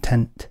Last Mop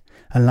Tent,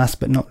 and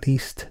last but not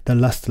least, the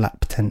Lust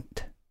Lap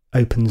Tent,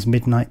 opens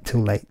midnight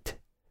till late.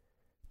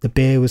 The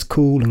beer was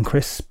cool and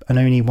crisp and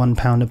only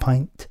 £1 a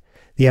pint.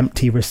 The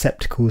empty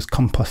receptacles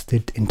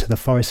composted into the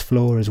forest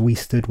floor as we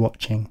stood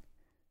watching.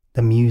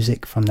 The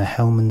music from the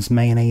Hellman's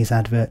mayonnaise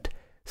advert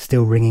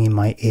still ringing in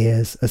my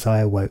ears as I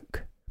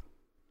awoke.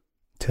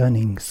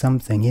 Turning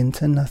something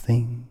into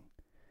nothing.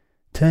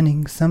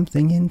 Turning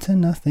something into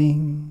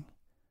nothing.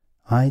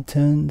 I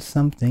turned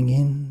something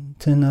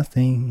into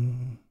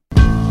nothing.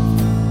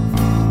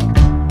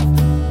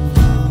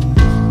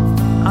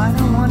 I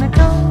don't wanna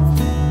go.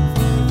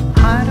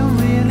 I don't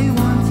really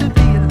want to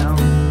be alone.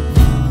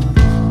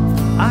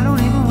 I don't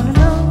even wanna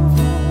know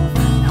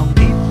how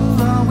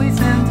people always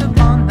end up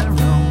on their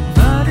own.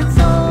 But it's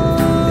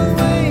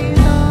always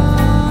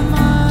on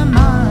my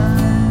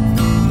mind.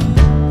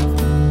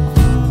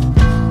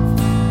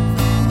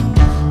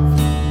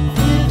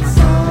 It's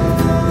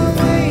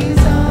always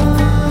on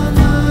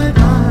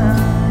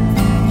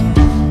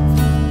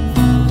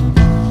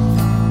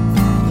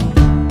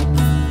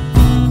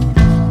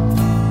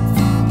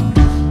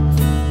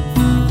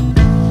my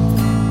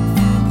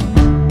mind.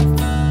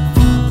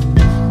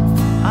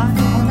 I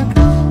don't wanna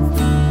go.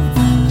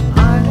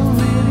 I don't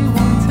really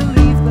want to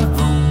leave the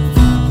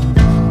home.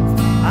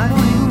 I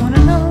don't even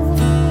wanna know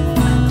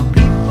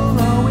how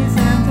people always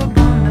end up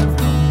on their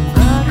own.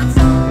 But it's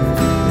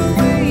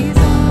always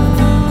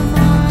on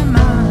my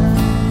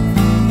mind.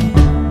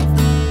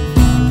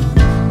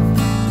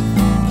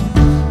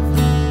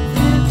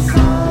 It's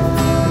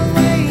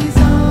always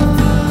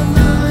on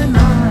my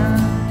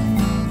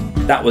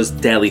mind. That was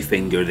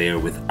Delifinger there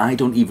with I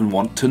Don't Even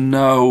Want to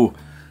Know,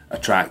 a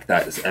track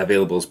that's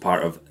available as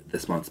part of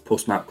this month's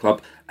Postmap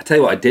Club. I tell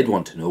you what I did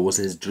want to know was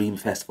his dream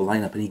festival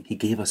lineup, and he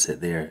gave us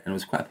it there, and it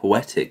was quite a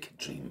poetic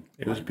dream.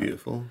 It was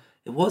beautiful.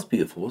 It was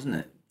beautiful, wasn't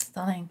it?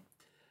 Stunning.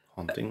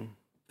 haunting.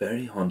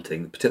 Very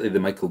haunting, particularly the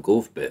Michael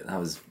Gove bit. That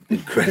was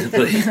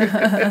incredibly,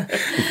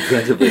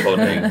 incredibly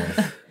haunting.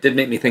 Did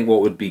make me think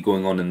what would be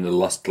going on in the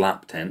Lust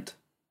Lap tent.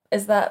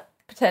 Is that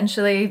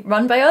potentially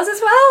run by us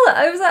as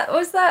well?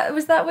 Was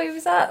that what it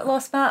was at?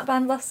 Lost Map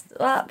Band Lust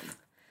Lap?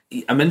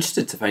 I'm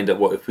interested to find out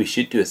what if we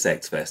should do a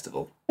sex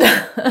festival.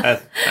 Can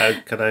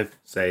I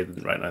say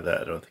right now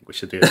that I don't think we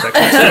should do a sex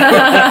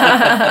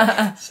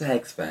festival?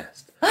 Sex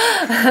fest.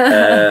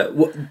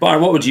 Bar,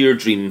 what would your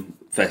dream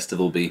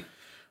festival be?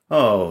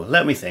 Oh,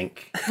 let me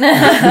think.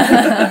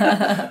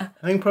 I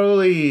think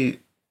probably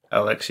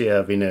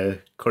Alexia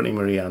Avina, Courtney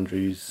Marie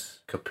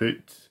Andrews,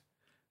 Kaput,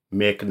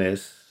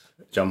 Makeness,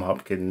 John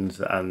Hopkins,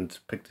 and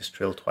Pictus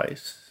Trail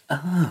twice.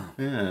 Oh.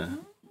 Yeah.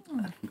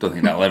 I don't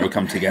think that'll ever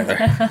come together.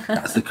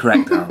 That's the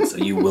correct answer.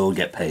 You will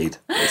get paid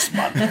this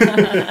month.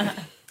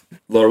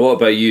 Laura, what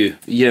about you?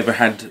 You ever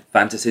had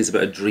fantasies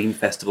about a dream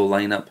festival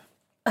lineup?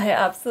 I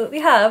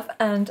absolutely have,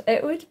 and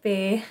it would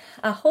be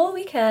a whole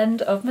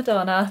weekend of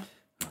Madonna.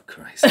 Oh,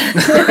 Christ.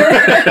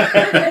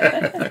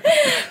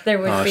 There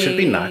would be... should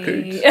be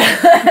knackered.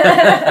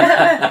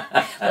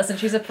 Listen,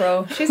 she's a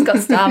pro. She's got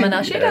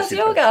stamina. She does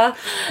yoga.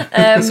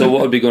 So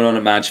what would be going on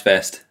at Madge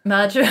Fest?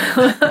 Madge,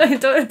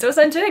 don't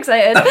sound too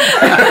excited.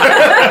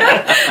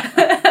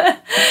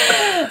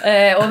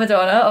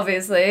 Madonna,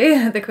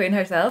 obviously, the Queen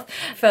herself.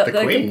 Felt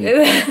The Queen?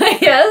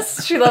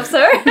 Yes, she loves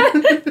her.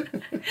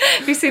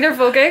 Have you seen her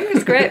voguing?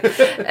 It's great.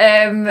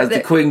 Has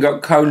the Queen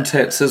got cone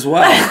tits as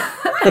well?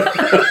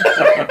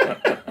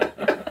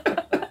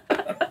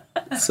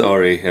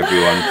 Sorry,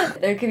 everyone.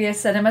 There could be a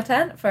cinema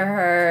tent for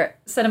her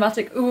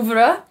cinematic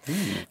oeuvre,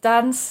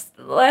 dance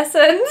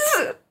lessons.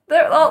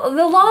 There's a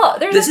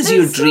lot. This is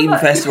your dream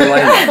festival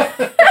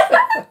lineup.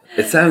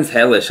 It sounds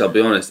hellish, I'll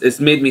be honest. It's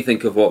made me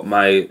think of what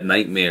my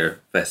nightmare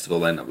festival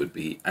lineup would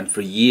be. And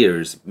for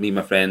years, me and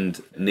my friend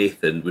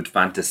Nathan would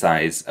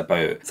fantasize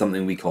about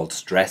something we called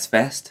Stress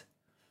Fest,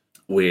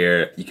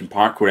 where you can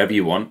park wherever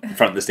you want in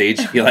front of the stage,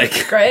 if you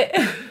like. Great.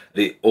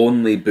 The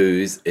only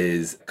booze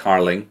is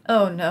carling.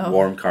 Oh no.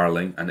 Warm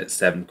carling, and it's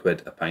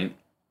 £7 a pint.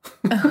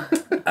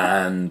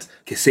 And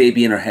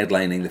Kasabian are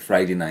headlining the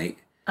Friday night.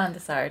 And the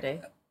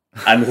Saturday.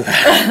 And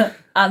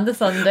And the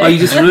Sunday. oh, you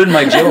just ruined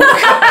my joke.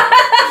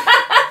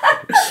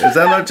 Is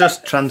that not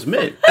just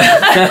transmit?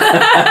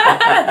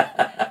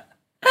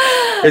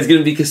 It's going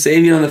to be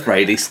Kasabian on the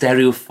Friday,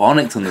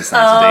 Stereophonics on the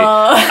Saturday,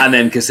 and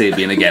then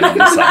Kasabian again on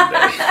the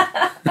Sunday.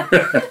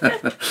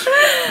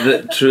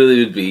 That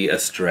truly would be a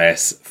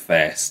stress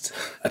fest.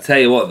 I tell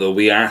you what, though,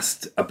 we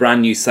asked a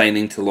brand new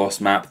signing to Lost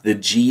Map, the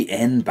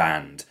GN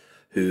Band,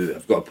 who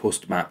have got a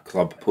Post Map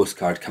Club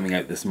postcard coming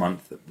out this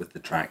month with the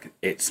track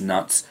It's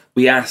Nuts.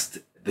 We asked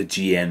the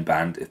GN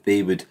Band if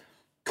they would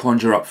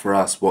conjure up for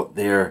us what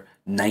their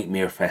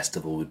nightmare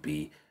festival would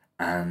be,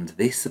 and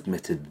they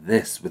submitted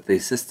this with the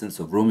assistance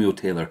of Romeo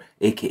Taylor,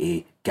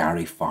 aka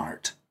Gary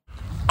Fart.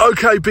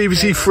 Okay,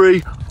 BBC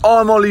Three,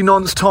 I'm Ollie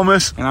Nonce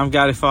Thomas. And I'm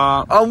Gary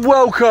Fart. And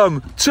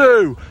welcome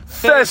to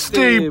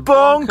Festy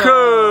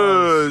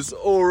Bonkers!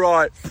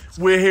 Alright,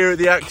 we're here at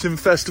the Acton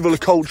Festival of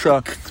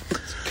Culture.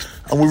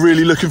 And we're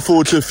really looking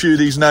forward to a few of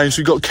these names.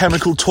 We've got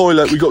Chemical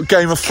Toilet, we've got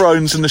Game of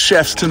Thrones and the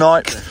Chefs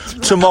tonight.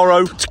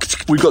 Tomorrow,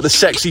 we've got the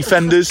Sexy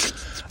Fenders.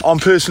 I'm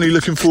personally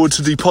looking forward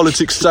to the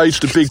Politics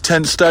stage, the Big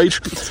Tent stage,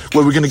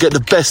 where we're going to get the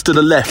best of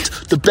the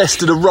left, the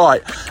best of the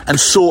right, and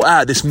sort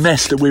out this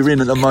mess that we're in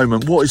at the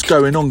moment. What is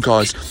going on,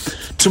 guys?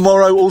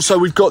 Tomorrow, also,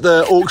 we've got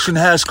the Auction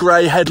House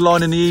Grey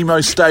headline in the emo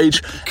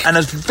stage, and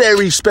a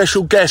very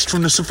special guest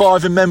from the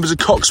surviving members of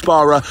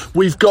Cocksparrow.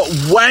 We've got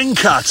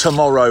Wanker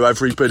tomorrow,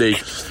 everybody.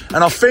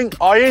 And I think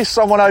I hear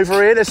someone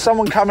over here. There's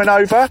someone coming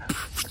over.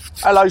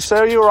 Hello,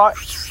 sir. You all right?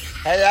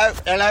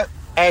 Hello.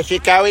 How's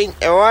it going?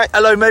 All right?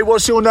 Hello, mate.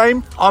 What's your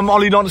name? I'm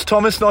Ollie Nonce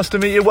Thomas. Nice to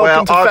meet you.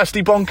 Welcome to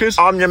Festy Bonkers.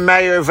 I'm the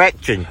Mayor of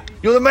Acton.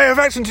 You're the Mayor of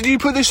Acton. Did you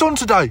put this on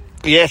today?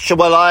 Yes,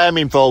 well, I am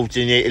involved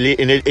in it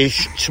in a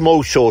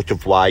small sort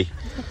of way.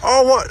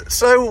 Oh, what?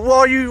 So,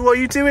 what are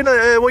you doing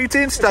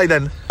today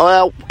then?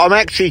 Well, I'm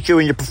actually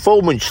doing the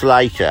performance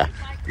later.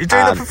 You're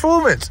doing the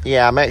performance?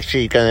 Yeah, I'm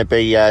actually going to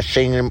be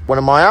singing one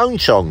of my own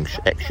songs.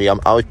 Actually, I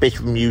was a bit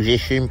of a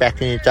musician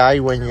back in the day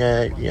when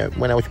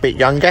I was a bit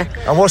younger.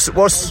 And what's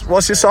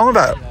your song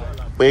about?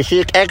 Well, it's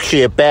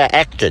actually about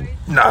acting.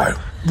 No.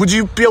 Would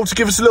you be able to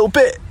give us a little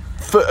bit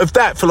of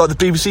that for like the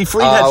BBC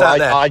Three heads out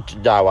there?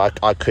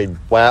 I could.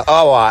 Well,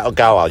 all right, I'll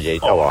go on you.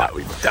 All right,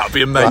 that'd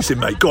be amazing,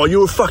 mate. God,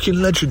 you're a fucking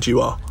legend. You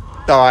are.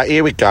 All right,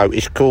 here we go.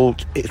 It's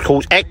called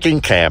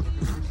Acting Camp.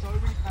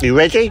 You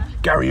ready?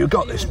 Gary, you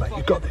got this, mate.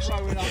 You got this.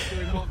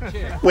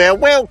 Well,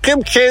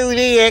 welcome to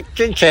the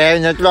Acton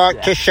Town. I'd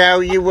like to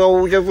show you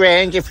all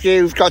around. If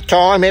you've got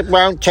time, it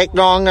won't take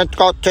long. I've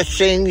got to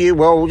sing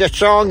you all the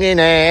song in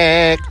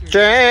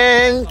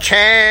Acton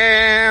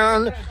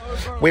Town.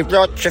 With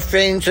lots of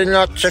things and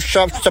lots of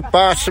shops to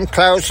buy some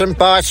clothes and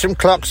buy some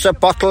clocks, a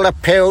bottle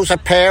of pills, a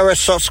pair of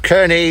socks,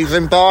 can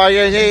even buy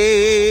an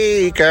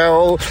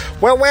eagle.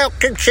 Well,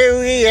 welcome to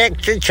the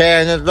Action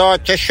Channel. I'd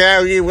like to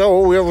show you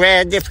all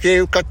around. If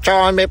you've got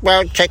time, it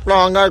won't take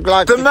long. I'd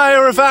like The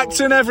Mayor of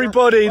Acton,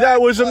 everybody. That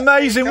was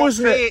amazing,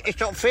 wasn't it? It's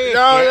not fair.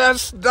 No,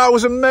 that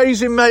was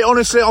amazing, mate.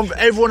 Honestly,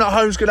 everyone at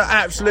home's going to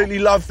absolutely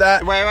love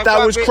that.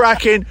 That was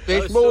cracking.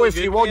 There's more if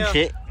you want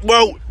it.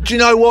 Well, do you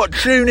know what?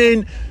 Tune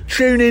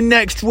in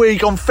next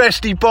week on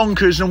Festy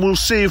Bonkers and we'll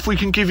see if we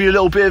can give you a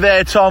little bit of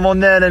airtime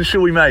on there then,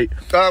 shall we, mate?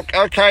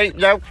 Okay,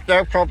 no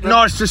problem.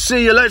 Nice to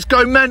see you. Let's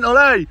go mental,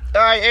 eh?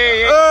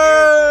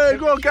 Hey,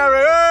 go on, Gary,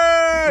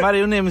 hey! My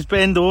real name's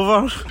Bend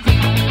Over.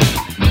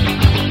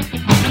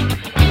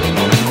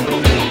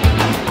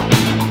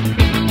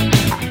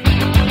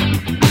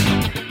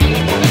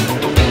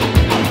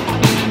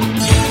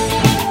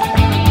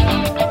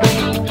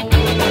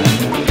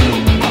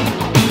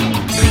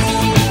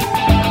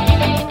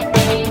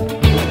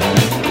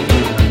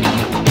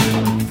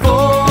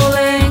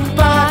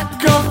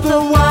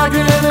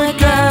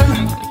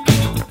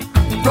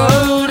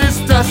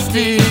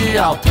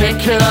 I'll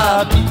pick it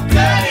up.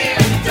 Dirty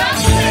and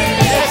dusty.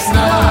 It's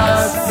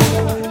nuts.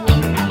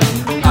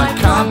 I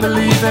can't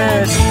believe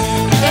it.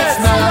 It's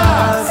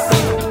nuts.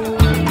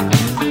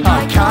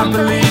 I can't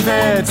believe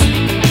it.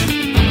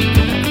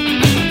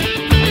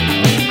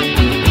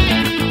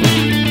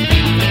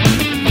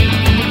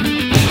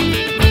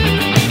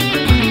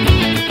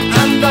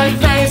 And I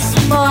face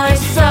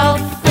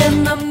myself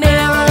in the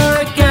mirror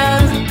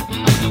again,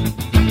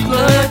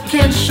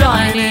 looking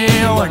shiny,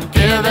 won't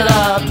give it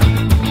up.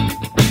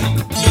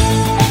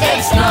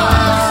 It's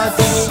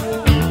nuts.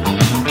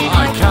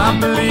 I can't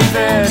believe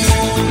it.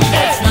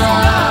 It's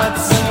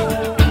nuts.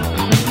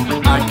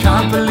 I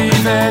can't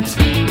believe it.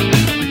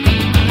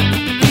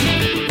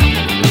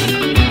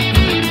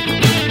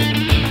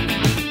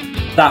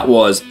 That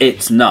was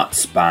It's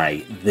Nuts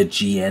by the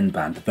GN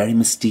Band. Very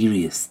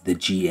mysterious, the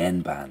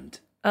GN Band.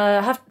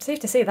 I have safe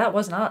to say that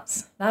was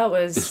nuts. That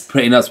was... It's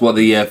pretty nuts what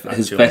the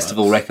his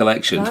festival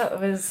recollection. That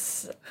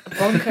was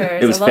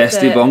bonkers. It was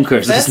Festy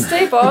Bonkers.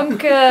 Festy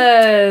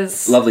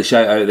Bonkers. Lovely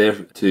shout out there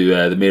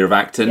to the Mayor of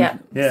Acton. Yeah.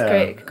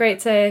 It's great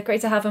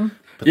to have him.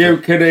 You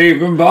can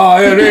even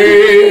buy an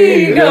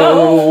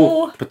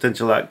eagle.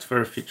 Potential act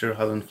for a future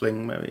Holland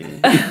Fling,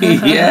 maybe.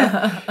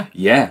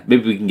 yeah.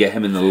 Maybe we can get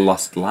him in the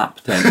Lust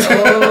Lap tent.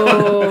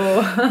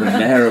 Oh. The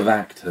Mayor of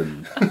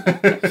Acton.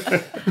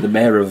 The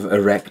Mayor of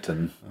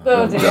Erecton.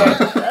 Oh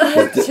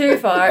dear. Too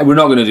far. We're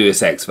not going to do a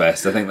sex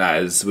fest. I think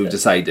that is, we've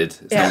decided.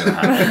 It's not going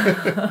to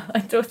happen. I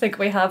don't think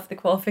we have the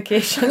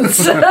qualifications.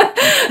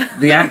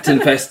 The Acton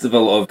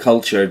Festival of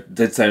Culture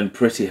did sound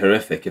pretty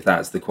horrific if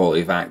that's the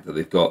quality of act that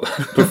they've got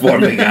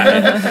performing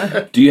at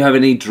it. Do you have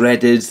any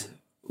dreaded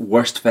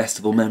worst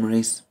festival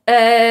memories?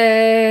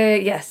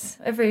 Yes.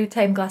 Every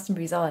time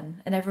Glastonbury's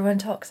on and everyone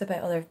talks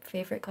about all their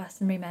favourite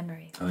Glastonbury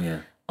memories. Oh yeah.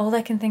 All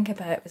I can think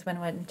about was when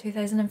I went in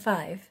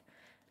 2005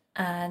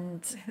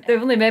 and the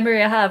only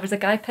memory I have is a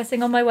guy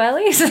pissing on my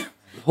wellies.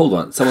 Hold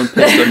on, someone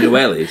pissed on your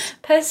wellies?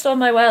 Pissed on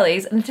my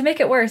wellies, and to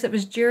make it worse, it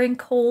was during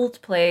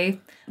Coldplay.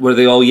 Were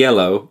they all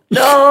yellow?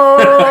 No!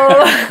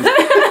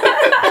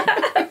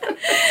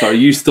 Sorry,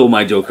 you stole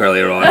my joke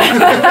earlier on.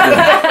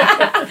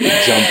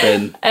 Jump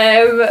in.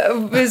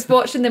 Was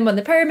watching them on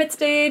the Pyramid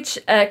stage.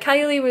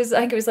 Kylie was, I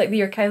think it was like the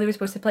year Kylie was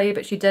supposed to play,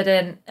 but she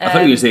didn't. I thought you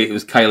were going to say it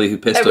was Kylie who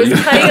pissed on you. It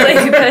was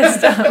Kylie who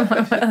pissed on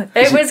my wellies.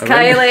 It was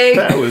Kylie.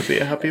 That would be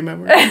a happy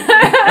memory.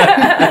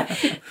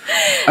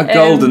 A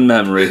golden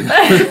memory.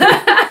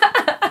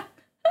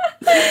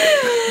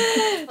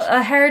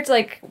 I heard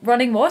like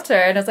running water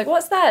and I was like,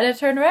 what's that? And I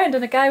turned around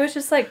and a guy was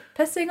just like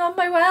pissing on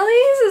my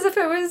wellies as if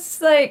it was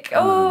like,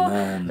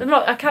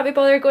 I can't be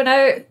bothered going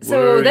out.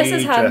 So Were this you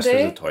is dressed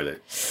handy. as a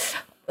toilet?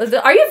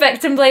 Are you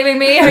victim blaming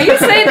me? Are you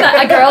saying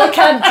that a girl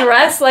can't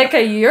dress like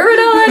a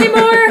urinal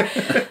anymore?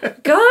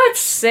 God's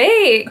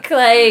sake,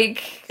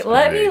 like,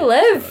 let me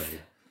live.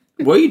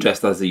 Were you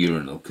dressed as a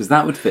urinal? Because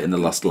that would fit in the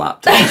Lust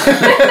Lap.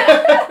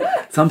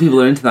 Some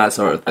people are into that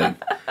sort of thing.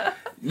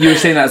 You were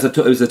saying that it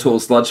was a total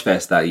sludge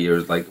fest that year. It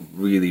was like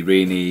really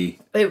rainy.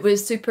 It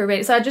was super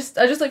rainy. So I just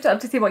looked it up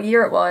to see what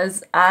year it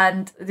was,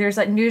 and there's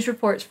like news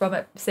reports from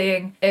it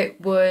saying it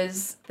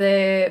was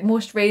the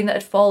most rain that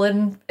had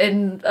fallen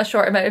in a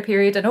short amount of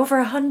period in over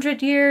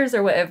 100 years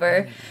or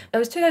whatever. It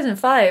was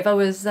 2005. I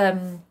was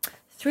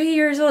 3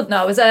 years old.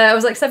 No, I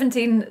was like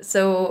 17.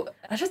 So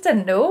I just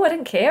didn't know. I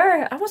didn't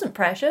care. I wasn't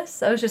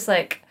precious. I was just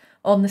like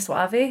on the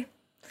suave.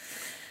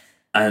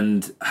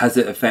 And has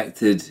it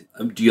affected...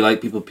 Do you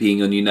like people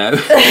peeing on you now?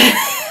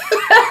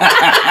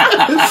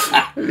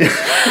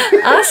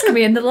 Ask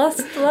me in the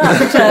Last Lap.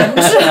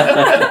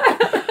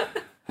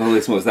 Holy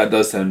smokes, that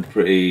does sound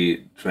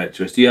pretty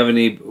treacherous. Do you have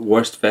any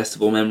worst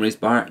festival memories,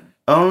 Bart?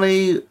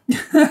 Only...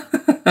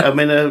 I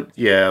mean,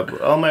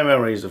 all my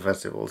memories of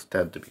festivals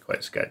tend to be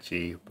quite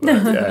sketchy.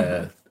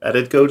 But, I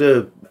did go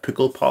to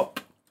Pickle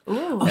Pop.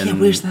 Ooh.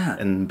 Where's that?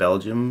 In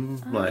Belgium.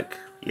 When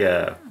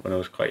I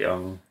was quite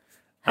young.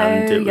 How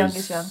young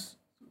is young?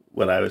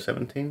 when I was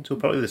 17, so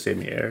probably the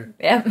same year.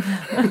 Yep.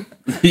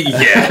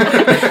 Yeah.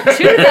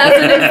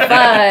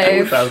 2005.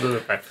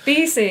 2005.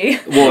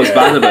 BC. What was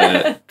bad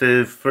about it?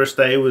 The first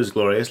day was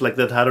glorious. Like,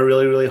 they'd had a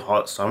really, really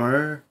hot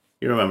summer.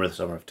 You remember the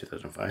summer of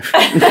 2005.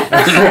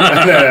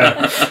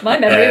 My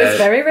memory was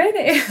very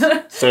rainy.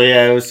 So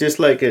yeah, it was just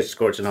like a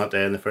scorching hot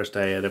day on the first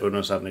day, and everyone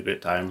was having a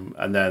great time.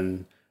 And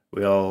then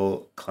we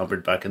all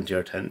clambered back into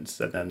our tents,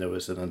 and then there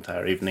was an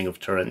entire evening of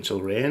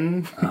torrential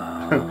rain.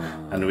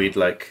 And we'd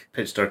like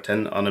pitched our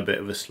tent on a bit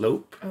of a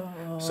slope,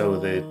 so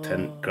the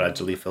tent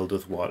gradually filled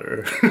with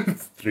water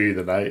through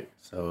the night.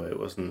 So it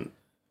wasn't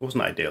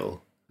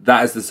ideal.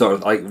 That is the sort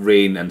of, like,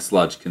 rain and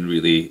sludge can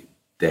really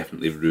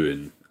definitely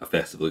ruin a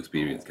festival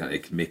experience.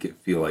 It can make it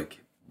feel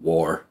like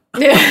war.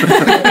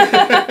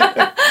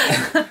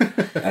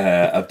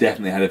 I've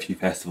definitely had a few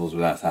festivals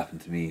where that's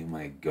happened to me. Oh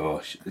my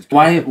gosh.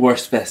 My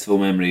worst festival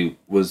memory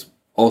was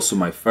also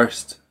my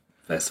first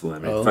festival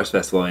memory. The first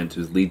festival I went to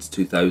was Leeds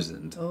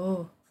 2000.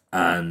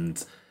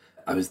 And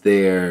I was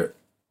there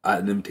at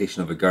an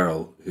invitation of a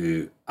girl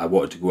who I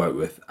wanted to go out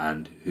with,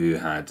 and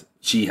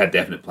she had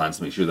definite plans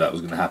to make sure that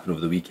was going to happen over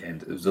the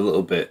weekend. It was a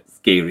little bit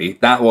scary.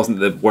 That wasn't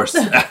the worst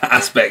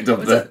aspect of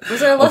Was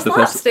there a last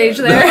lap stage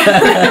there?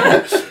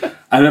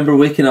 I remember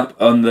waking up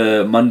on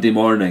the Monday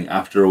morning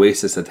after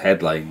Oasis had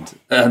headlined,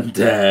 and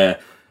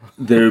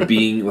there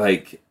being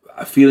like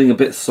feeling a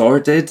bit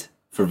sordid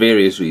for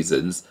various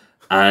reasons,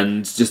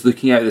 and just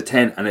looking out of the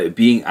tent and it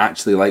being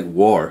actually like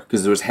war,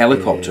 because there was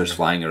helicopters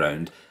flying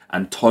around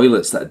and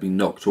toilets that had been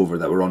knocked over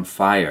that were on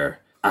fire,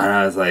 and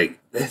I was like,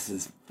 this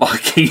is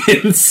fucking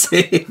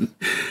insane.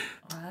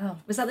 Wow.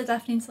 Was that the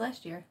Daphne and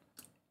Celeste year?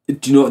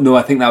 Do you know? No,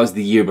 I think that was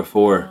the year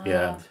before.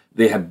 Yeah.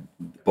 They had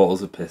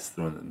bottles of piss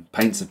thrown at them,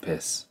 pints of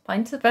piss.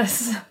 Pints of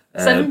piss.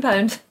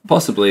 £7.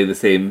 Possibly the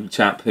same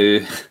chap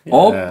who,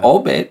 or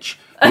bitch,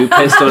 who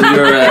pissed on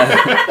your,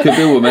 could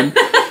be a woman,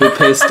 who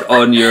pissed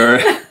on your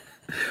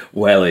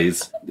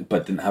wellies,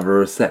 but didn't have a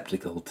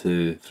receptacle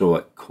to throw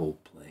at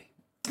Coldplay.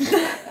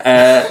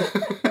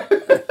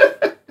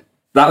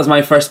 That was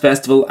my first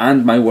festival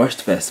and my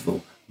worst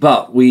festival.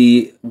 But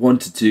we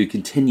wanted to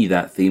continue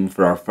that theme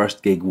for our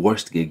first gig,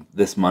 worst gig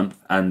this month,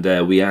 and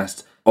we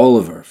asked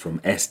Oliver from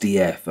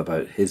SDF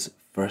about his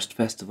first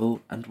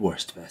festival and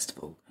worst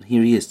festival. And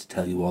here he is to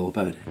tell you all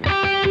about it.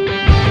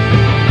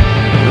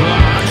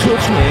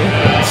 Touch me,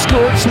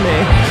 scorch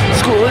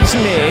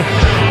me,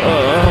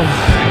 oh.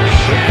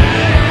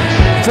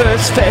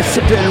 First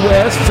festival,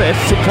 worst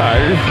festival.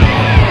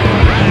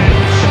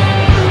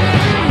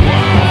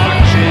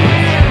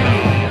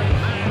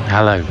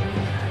 Hello,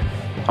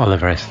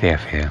 Oliver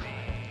SDF here.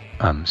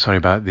 Sorry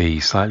about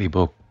the slightly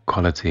poor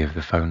quality of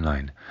the phone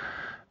line.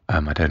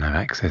 I don't have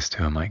access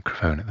to a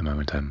microphone at the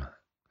moment. I'm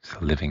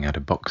still living out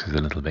of boxes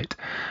a little bit.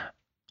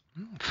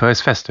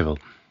 First festival.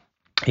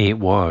 It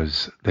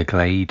was the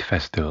Glade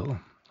Festival,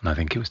 and I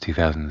think it was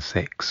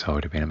 2006, so I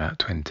would have been about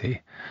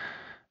 20.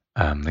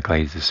 The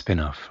Glade is a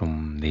spin-off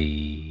from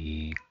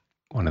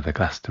one of the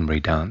Glastonbury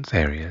dance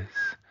areas.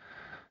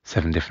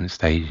 7 different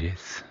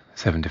stages,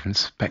 7 different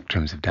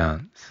spectrums of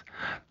dance.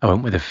 I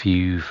went with a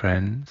few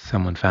friends.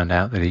 Someone found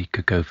out that he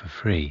could go for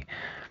free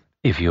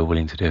if you're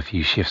willing to do a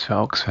few shifts for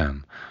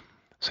Oxfam.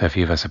 So a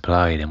few of us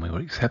applied, and we were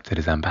accepted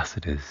as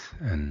ambassadors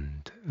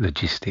and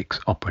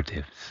logistics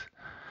operatives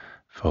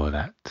for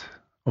that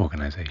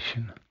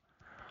organisation.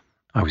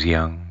 I was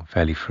young,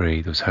 fairly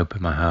free, there was hope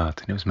in my heart,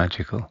 and it was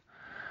magical.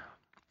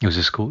 It was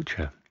a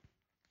sculpture.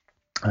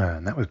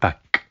 And that was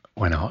back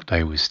when a hot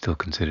day was still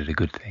considered a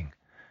good thing,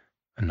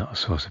 and not a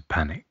source of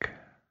panic,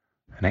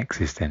 an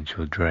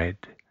existential dread.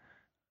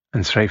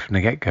 And straight from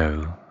the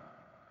get-go,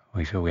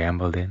 we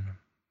ambled in,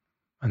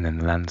 and then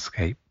the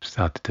landscape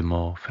started to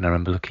morph, and I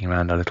remember looking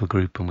around our little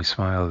group, and we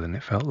smiled, and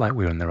it felt like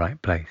we were in the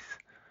right place.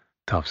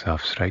 Tops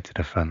off, straight to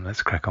the front,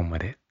 let's crack on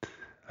with it.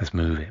 Let's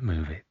move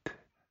it.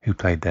 Who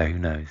played there, who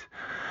knows?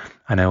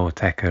 I know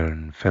Ortega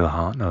and Phil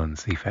Hartnell and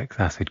CFX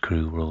Acid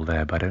Crew were all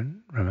there, but I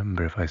don't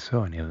remember if I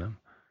saw any of them.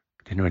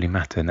 It didn't really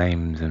matter,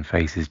 names and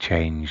faces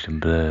changed and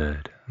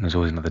blurred, and there was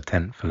always another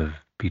tent full of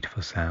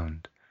beautiful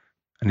sound.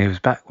 And it was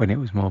back when it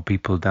was more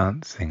people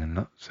dancing and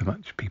not so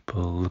much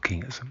people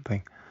looking at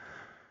something.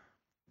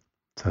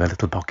 So the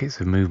little pockets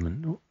of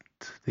movement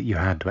that you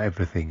had were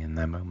everything in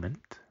their moment.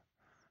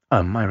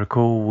 I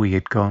recall we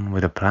had gone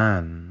with a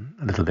plan,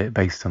 a little bit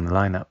based on the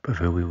lineup of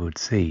who we would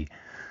see,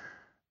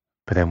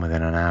 but then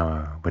within an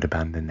hour we'd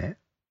abandoned it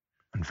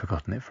and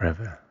forgotten it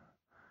forever.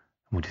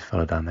 And we just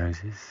followed our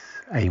noses,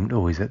 aimed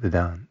always at the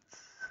dance.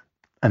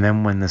 And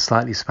then when the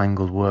slightly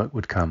spangled work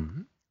would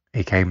come,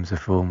 it came as a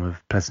form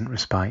of pleasant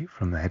respite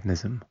from the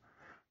hedonism,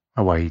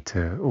 a way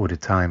to order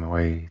time, a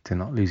way to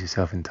not lose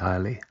yourself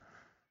entirely.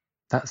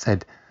 That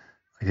said,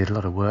 we did a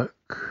lot of work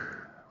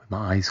with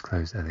my eyes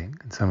closed, I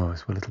think, and some of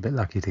us were a little bit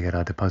lucky to get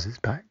our deposits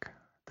back.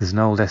 There's an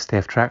old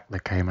SDF track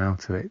that came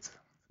out of it,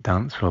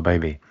 Dance Floor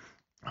Baby,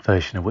 a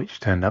version of which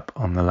turned up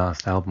on the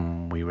last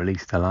album we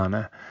released,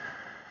 Alana.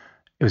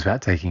 It was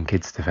about taking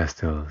kids to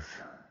festivals.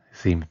 It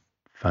seemed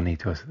funny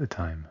to us at the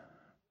time.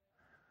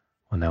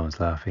 Well, no one's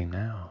laughing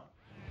now.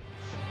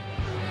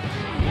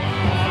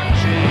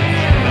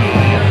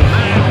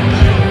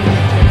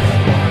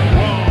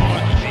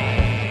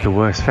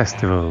 worst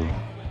festival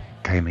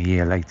came a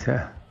year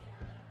later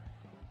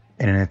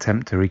in an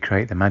attempt to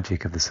recreate the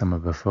magic of the summer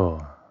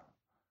before.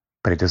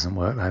 But it doesn't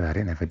work like that,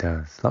 it never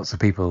does. Lots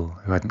of people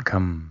who hadn't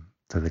come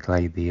to the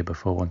Glade the year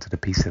before wanted a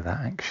piece of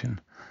that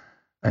action.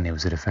 And it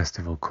was at a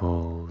festival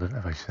called, I don't know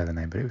if I should say the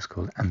name, but it was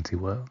called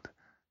Anti-World.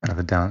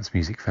 Another dance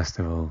music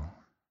festival.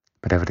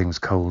 But everything was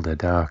colder,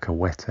 darker,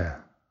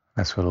 wetter,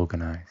 less well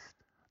organised.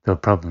 There were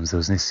problems. There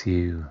was an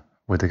issue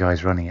with the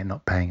guys running it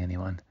not paying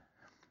anyone.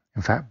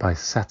 In fact, by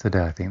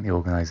Saturday, I think the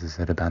organisers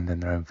had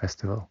abandoned their own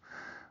festival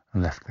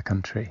and left the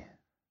country.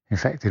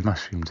 Infected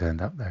mushroom turned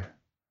up, though.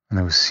 And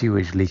there was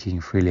sewage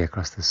leaking freely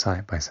across the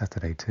site by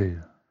Saturday too.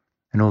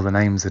 And all the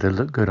names that had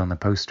looked good on the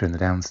poster in the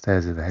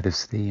downstairs of the head of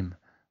steam,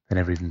 they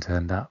never even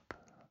turned up,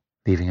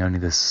 leaving only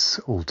this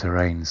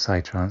all-terrain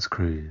Psytrance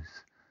cruise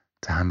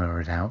to hammer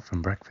it out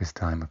from breakfast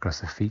time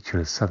across a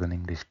featureless southern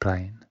English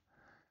plain.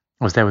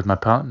 I was there with my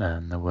partner,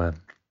 and there were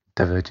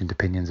divergent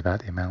opinions about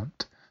the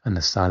amount and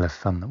the style of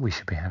fun that we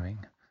should be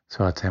having,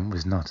 so our tent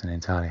was not an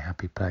entirely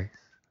happy place.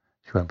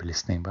 She won't be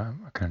listening, but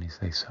I can only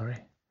say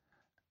sorry.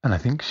 And I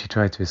think she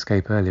tried to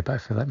escape earlier, but I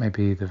feel like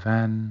maybe the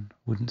van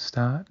wouldn't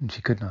start and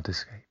she could not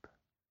escape.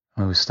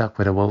 I was stuck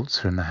with a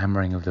waltzer and the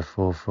hammering of the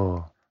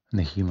 4/4 and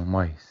the human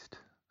waste.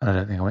 And I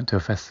don't think I went to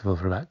a festival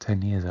for about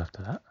 10 years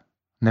after that.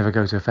 Never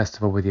go to a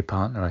festival with your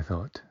partner, I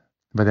thought.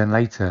 But then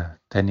later,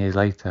 10 years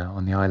later,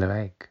 on the Isle of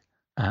Egg,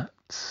 at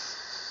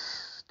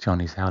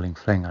Johnny's Howling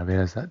Fling, I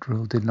realised that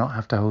rule did not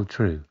have to hold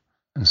true.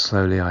 And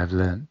slowly I've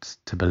learnt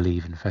to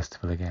believe in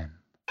festival again.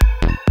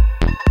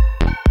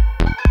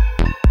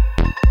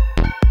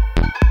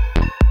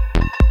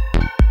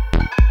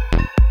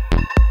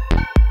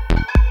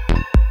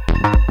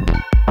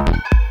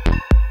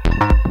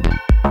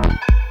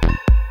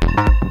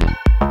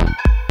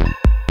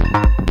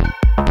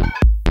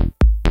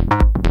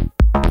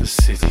 The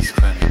city's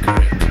clammy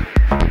grip,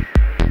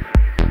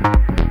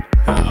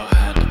 a hot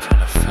hand upon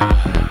a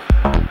fire,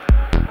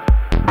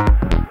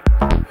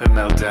 a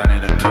meltdown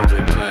in a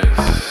public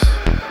place,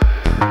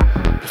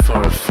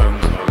 before a phone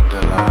call and a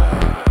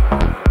lie.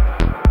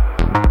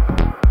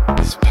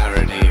 This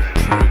parody of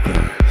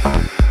progress,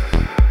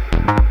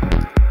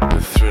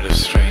 the thrill of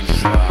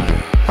strangers'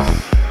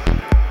 lives.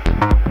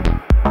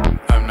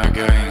 I'm not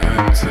going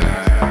home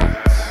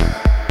tonight,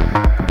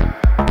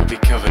 I'll be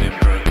covered in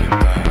broken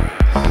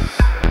glass.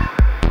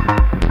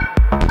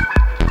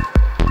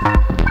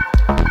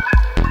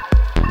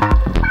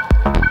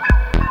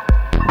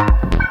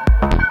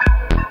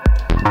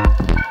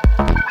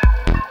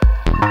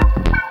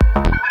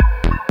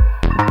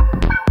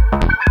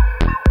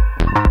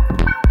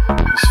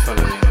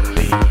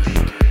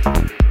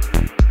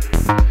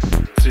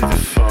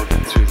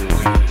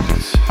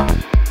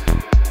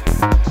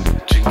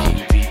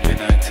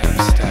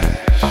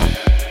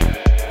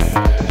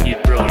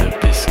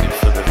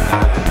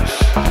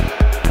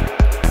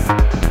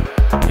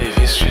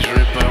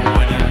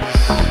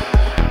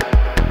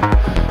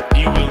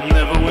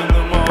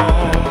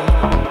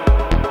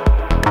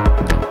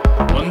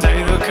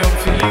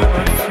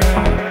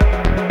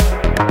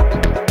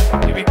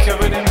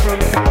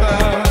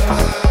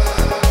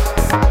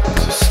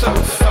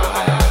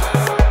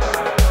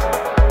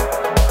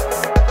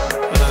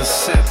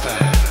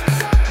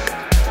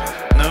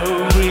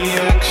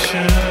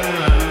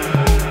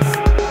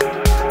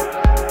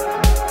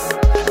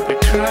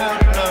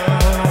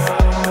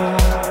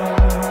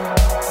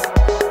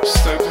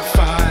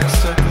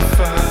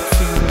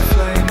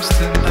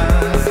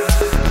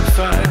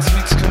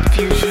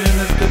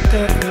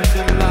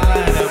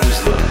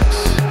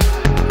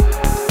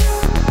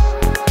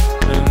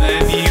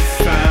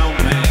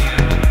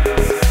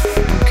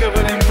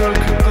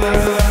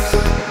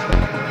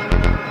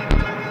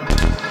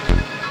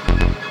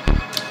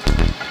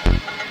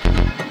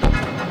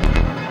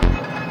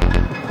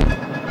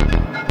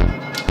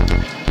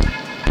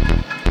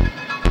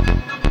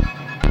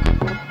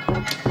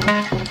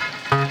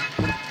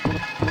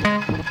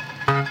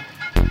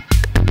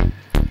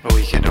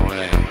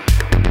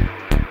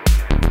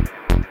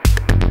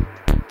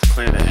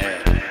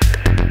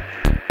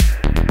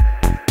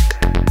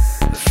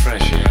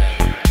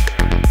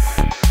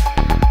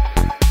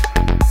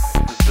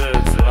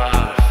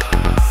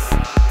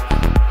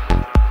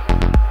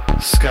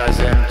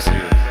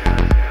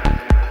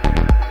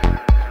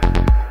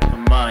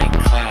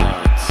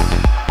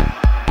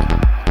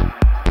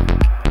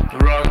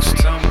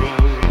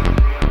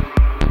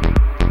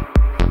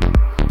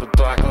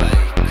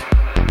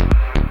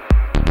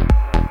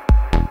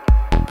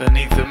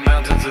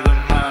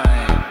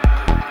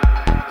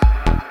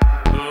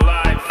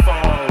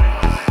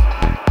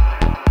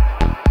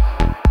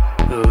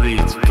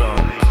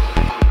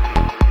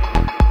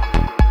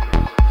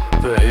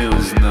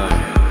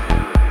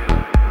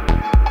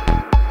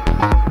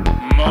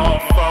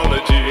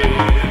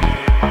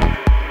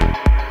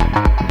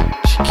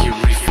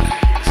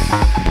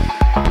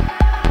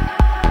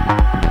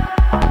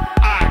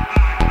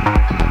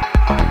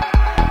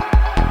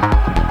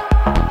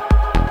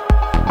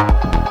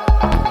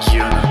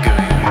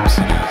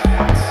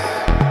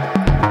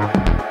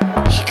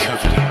 She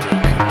covered in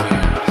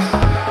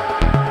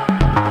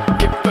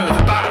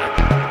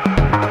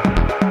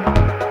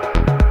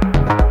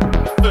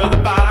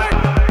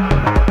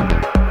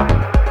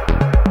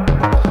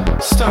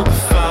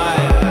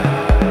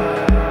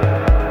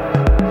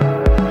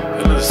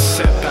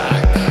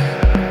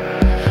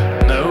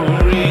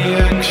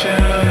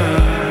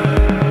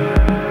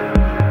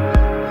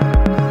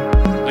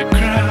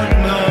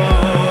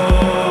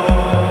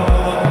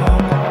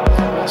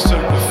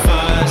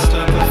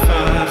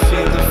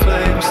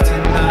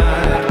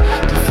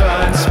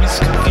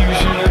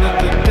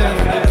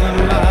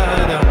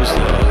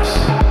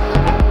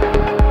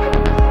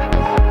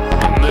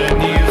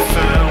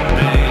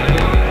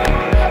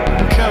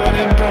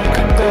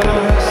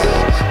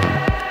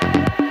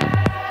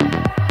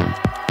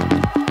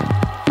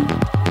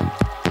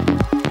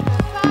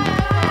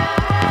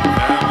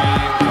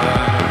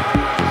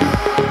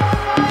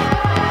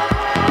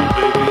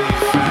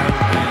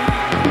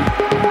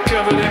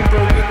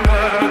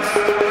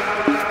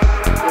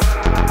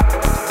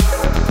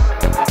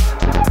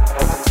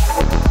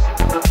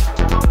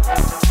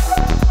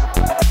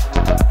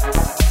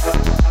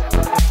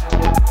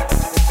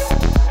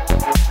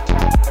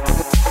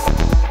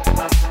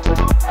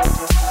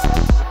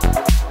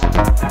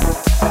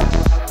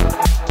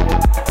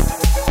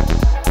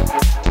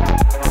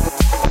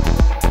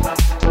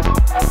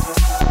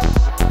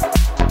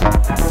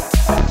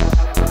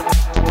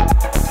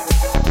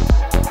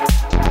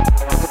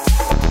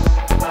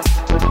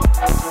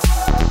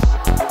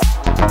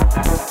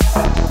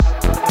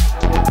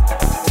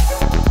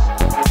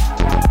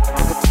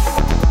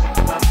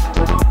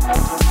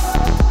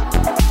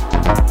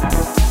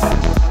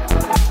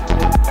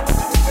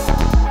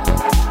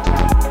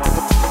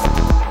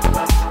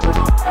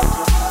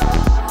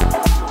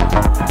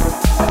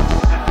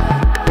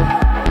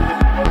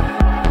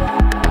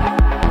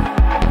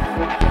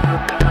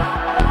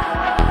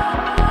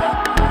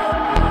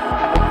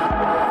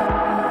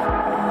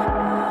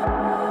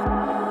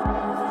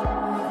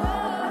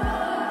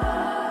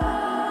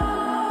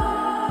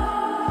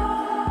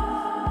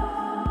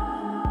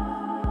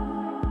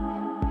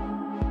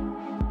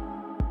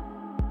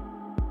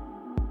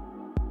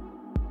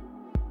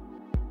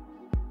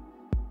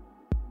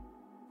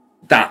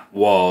That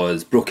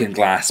was Broken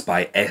Glass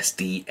by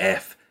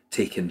SDF,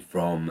 taken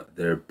from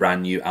their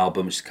brand new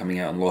album, which is coming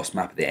out on Lost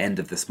Map at the end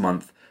of this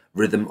month,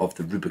 Rhythm of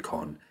the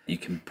Rubicon. You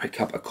can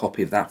pick up a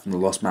copy of that from the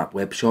Lost Map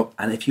web shop,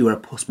 and if you are a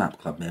Postmap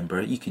Club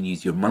member, you can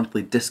use your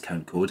monthly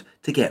discount code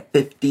to get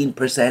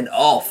 15%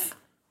 off.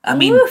 I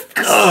mean,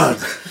 God,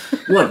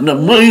 what an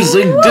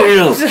amazing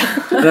deal.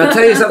 And I'll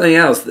tell you something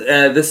else.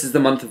 This is the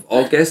month of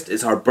August.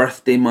 It's our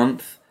birthday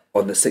month.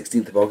 On the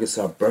 16th of August,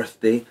 our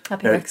birthday.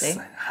 Happy birthday.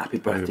 Happy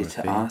birthday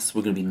to us.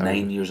 We're going to be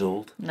 9 years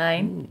old.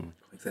 9.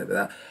 Excited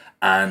about that.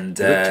 And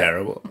You look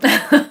terrible.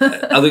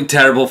 I look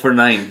terrible for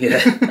 9,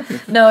 yeah.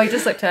 No, you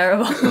just look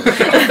terrible.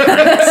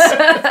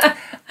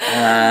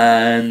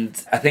 And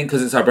I think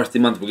because it's our birthday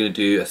month, we're going to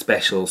do a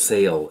special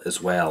sale as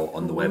well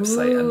on the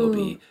website, and there'll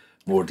be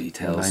more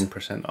details.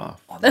 9%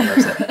 off. On the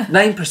website.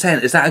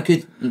 9%, is that a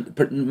good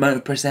amount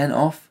of percent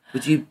off?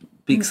 Would you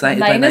be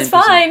excited by 9%? 9 is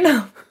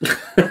fine.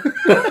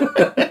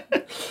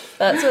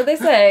 That's what they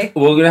say.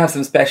 We're going to have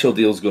some special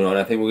deals going on.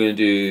 I think we're going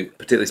to do a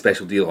particularly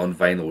special deal on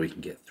vinyl where you can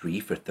get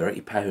 3 for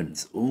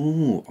 £30.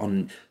 Ooh,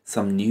 on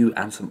some new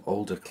and some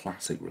older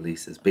classic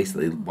releases.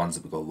 Basically, ones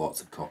that we've got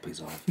lots of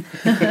copies of.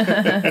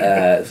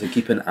 So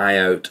keep an eye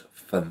out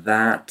for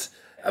that.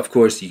 Of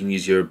course, you can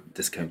use your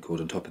discount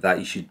code on top of that.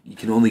 You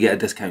can only get a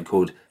discount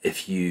code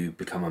if you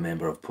become a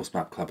member of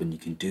Postmap Club, and you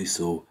can do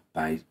so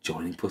by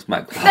joining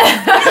Postmap Club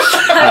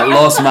at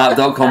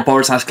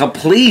lostmap.com/club.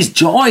 Please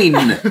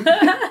join!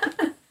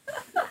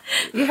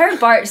 You heard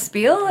Bart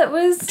spiel? It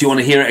was... Do you want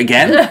to hear it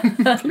again?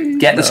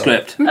 Get the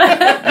script.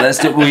 Let's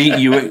do.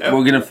 We're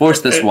going to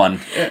force this one.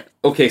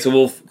 Okay, so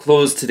we'll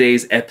close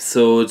today's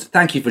episode.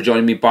 Thank you for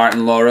joining me, Bart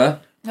and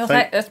Laura. No,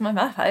 that's my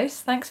house.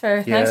 Thanks for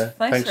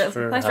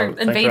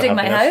invading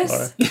my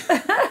house.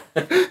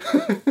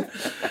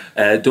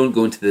 Don't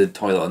go into the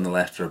toilet on the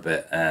left for a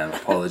bit.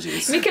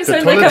 Apologies. Make it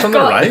sound like I've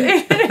got.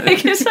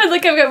 Make it sound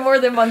like I've got more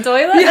than one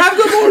toilet. You have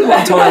got more than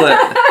one toilet.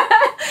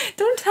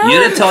 Don't tell.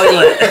 You're the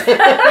toilet.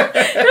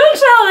 Don't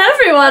tell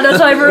everyone that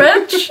I'm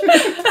rich.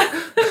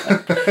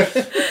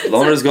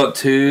 Laura's got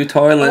 2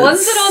 toilets.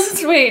 One's an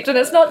ensuite, and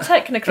it's not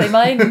technically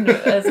mine,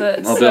 is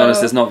it? I'll be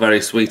honest, it's not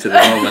very sweet at the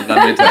moment,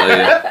 let me tell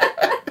you.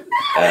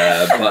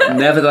 But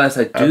nevertheless,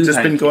 I do. I've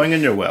just been going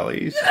in your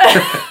wellies.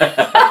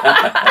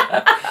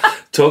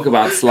 Talk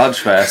about sludge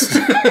fest.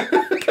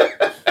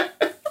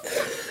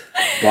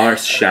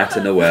 Bart's shat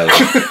in a well.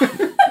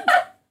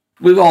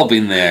 We've all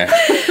been there.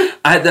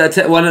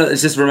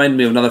 It's just reminded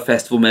me of another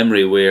festival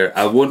memory where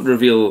I won't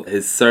reveal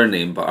his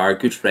surname, but our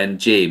good friend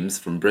James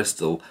from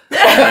Bristol,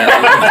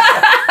 I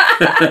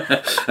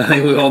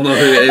think we all know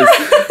who it is,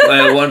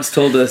 once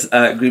told us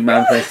at Green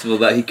Man Festival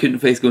that he couldn't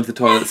face going to the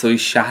toilet, so he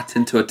shat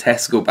into a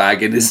Tesco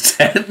bag in his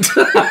tent.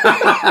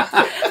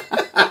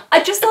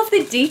 I just love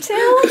the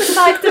detail, the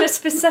fact that it's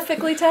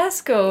specifically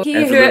Tesco.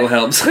 Every little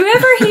helps.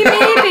 Whoever he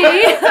may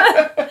be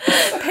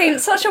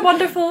paints such a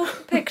wonderful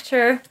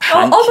picture.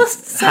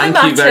 Almost cinematic.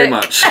 Thank you very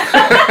much.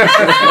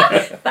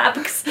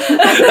 Thanks.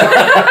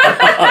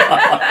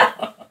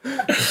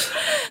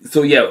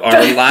 So yeah,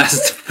 our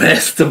last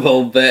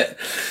festival bit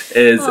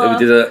is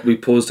we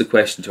posed a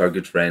question to our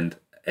good friend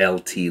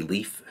LT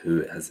Leaf,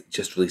 who has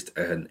just released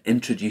an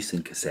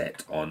introducing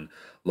cassette on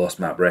Lost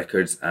Map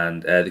Records,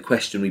 and the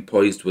question we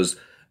posed was,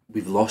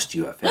 we've lost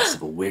you at a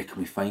festival, where can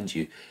we find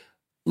you?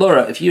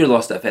 Laura, if you were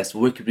lost at a festival,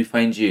 where could we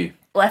find you?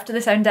 Left of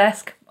the sound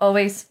desk,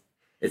 always.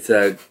 It's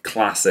a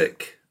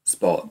classic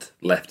spot,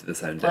 left of the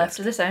sound desk. Left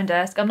of the sound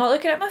desk. I'm not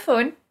looking at my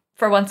phone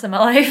for once in my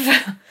life.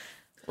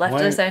 Left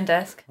of the sound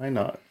desk. Why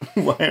not?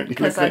 Why aren't you?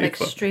 Because I'm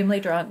extremely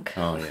drunk.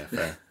 Oh yeah,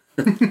 fair.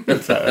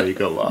 That's how you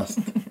got lost.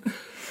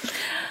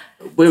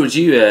 Where would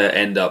you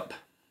end up,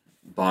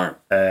 Bart?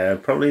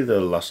 Probably the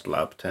Lust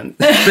Lab tent.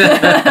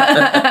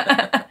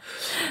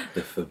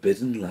 The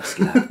Forbidden Lust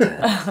Lab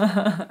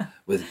tent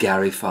with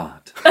Gary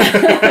Fart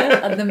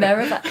and the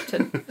Mayor of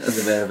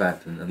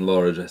Acton. And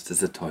Laura dressed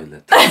as a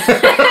toilet.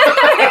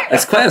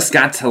 It's quite a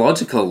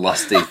scatological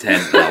lusty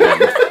tent, that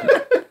one.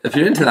 If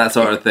you're into that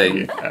sort of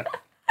thing,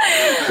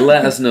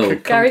 let us know.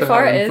 Gary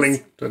Fart is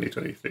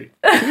 2023.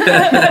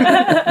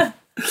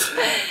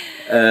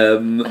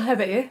 How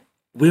about you?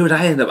 Where would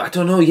I end up? I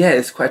don't know. Yeah,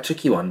 it's quite a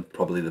tricky one.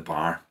 Probably the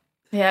bar.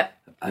 Yeah.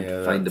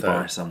 I'd find the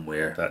bar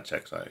somewhere. That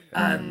checks out.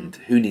 Yeah. And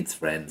who needs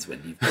friends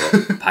when you've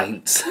got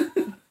pints?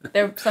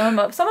 Some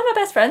of my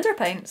best friends are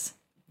pints.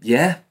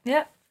 Yeah.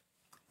 Yeah.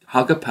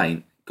 Hug a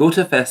pint. Go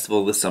to a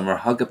festival this summer.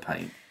 Hug a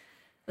pint.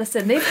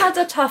 Listen, they've had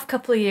a tough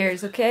couple of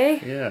years. Okay.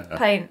 Yeah.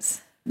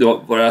 Pints.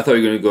 No, well, I thought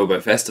you were going to go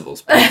about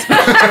festivals. Pints.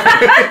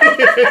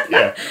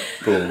 Yeah.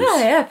 Balls.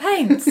 Yeah,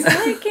 pints.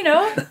 Like,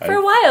 for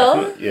a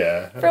while.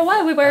 Yeah. For a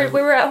while, we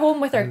were at home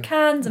with our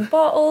cans and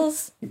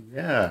bottles.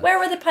 Yeah. Where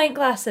were the pint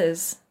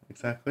glasses?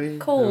 Exactly.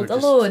 Cold,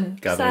 alone,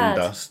 gathering sad.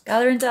 dust.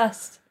 Gathering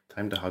dust.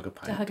 Time to hug a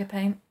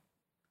pint.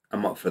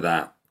 I'm up for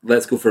that.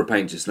 Let's go for a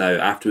pint just now,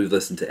 after we've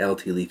listened to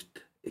LT Leaf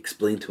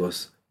explain to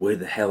us where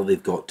the hell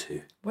they've got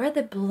to. Where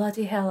the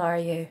bloody hell are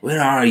you?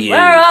 Where are you?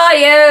 Where are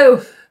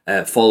you?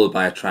 Followed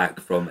by a track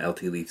from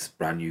LT Leaf's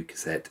brand new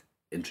cassette,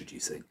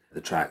 introducing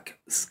the track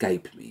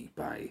Skype Me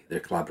by their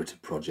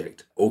collaborative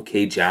project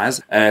OK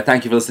Jazz.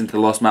 Thank you for listening to the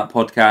Lost Map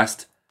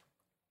podcast.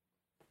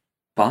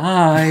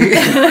 Bye.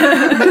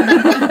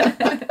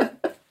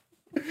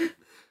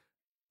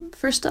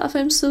 First off,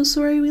 I'm so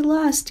sorry we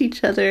lost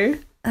each other.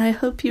 I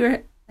hope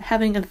you're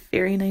having a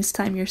very nice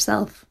time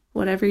yourself,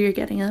 whatever you're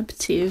getting up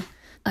to.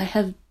 I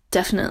have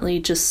definitely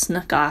just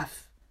snuck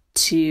off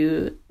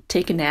to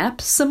take a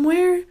nap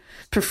somewhere,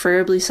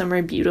 preferably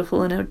somewhere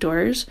beautiful and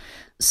outdoors.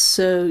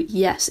 So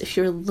yes, if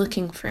you're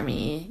looking for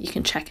me, you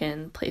can check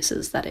in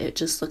places that it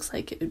just looks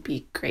like it would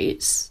be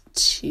great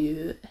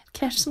to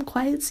catch some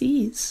quiet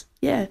seas.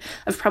 Yeah,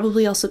 I've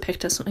probably also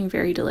picked up something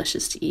very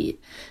delicious to eat,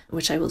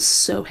 which I will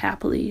so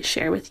happily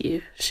share with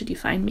you should you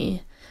find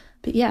me.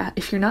 But yeah,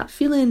 if you're not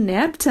feeling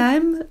nap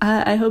time,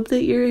 I hope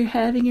that you're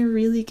having a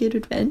really good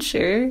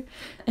adventure,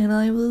 and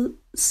I will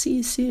see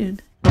you soon.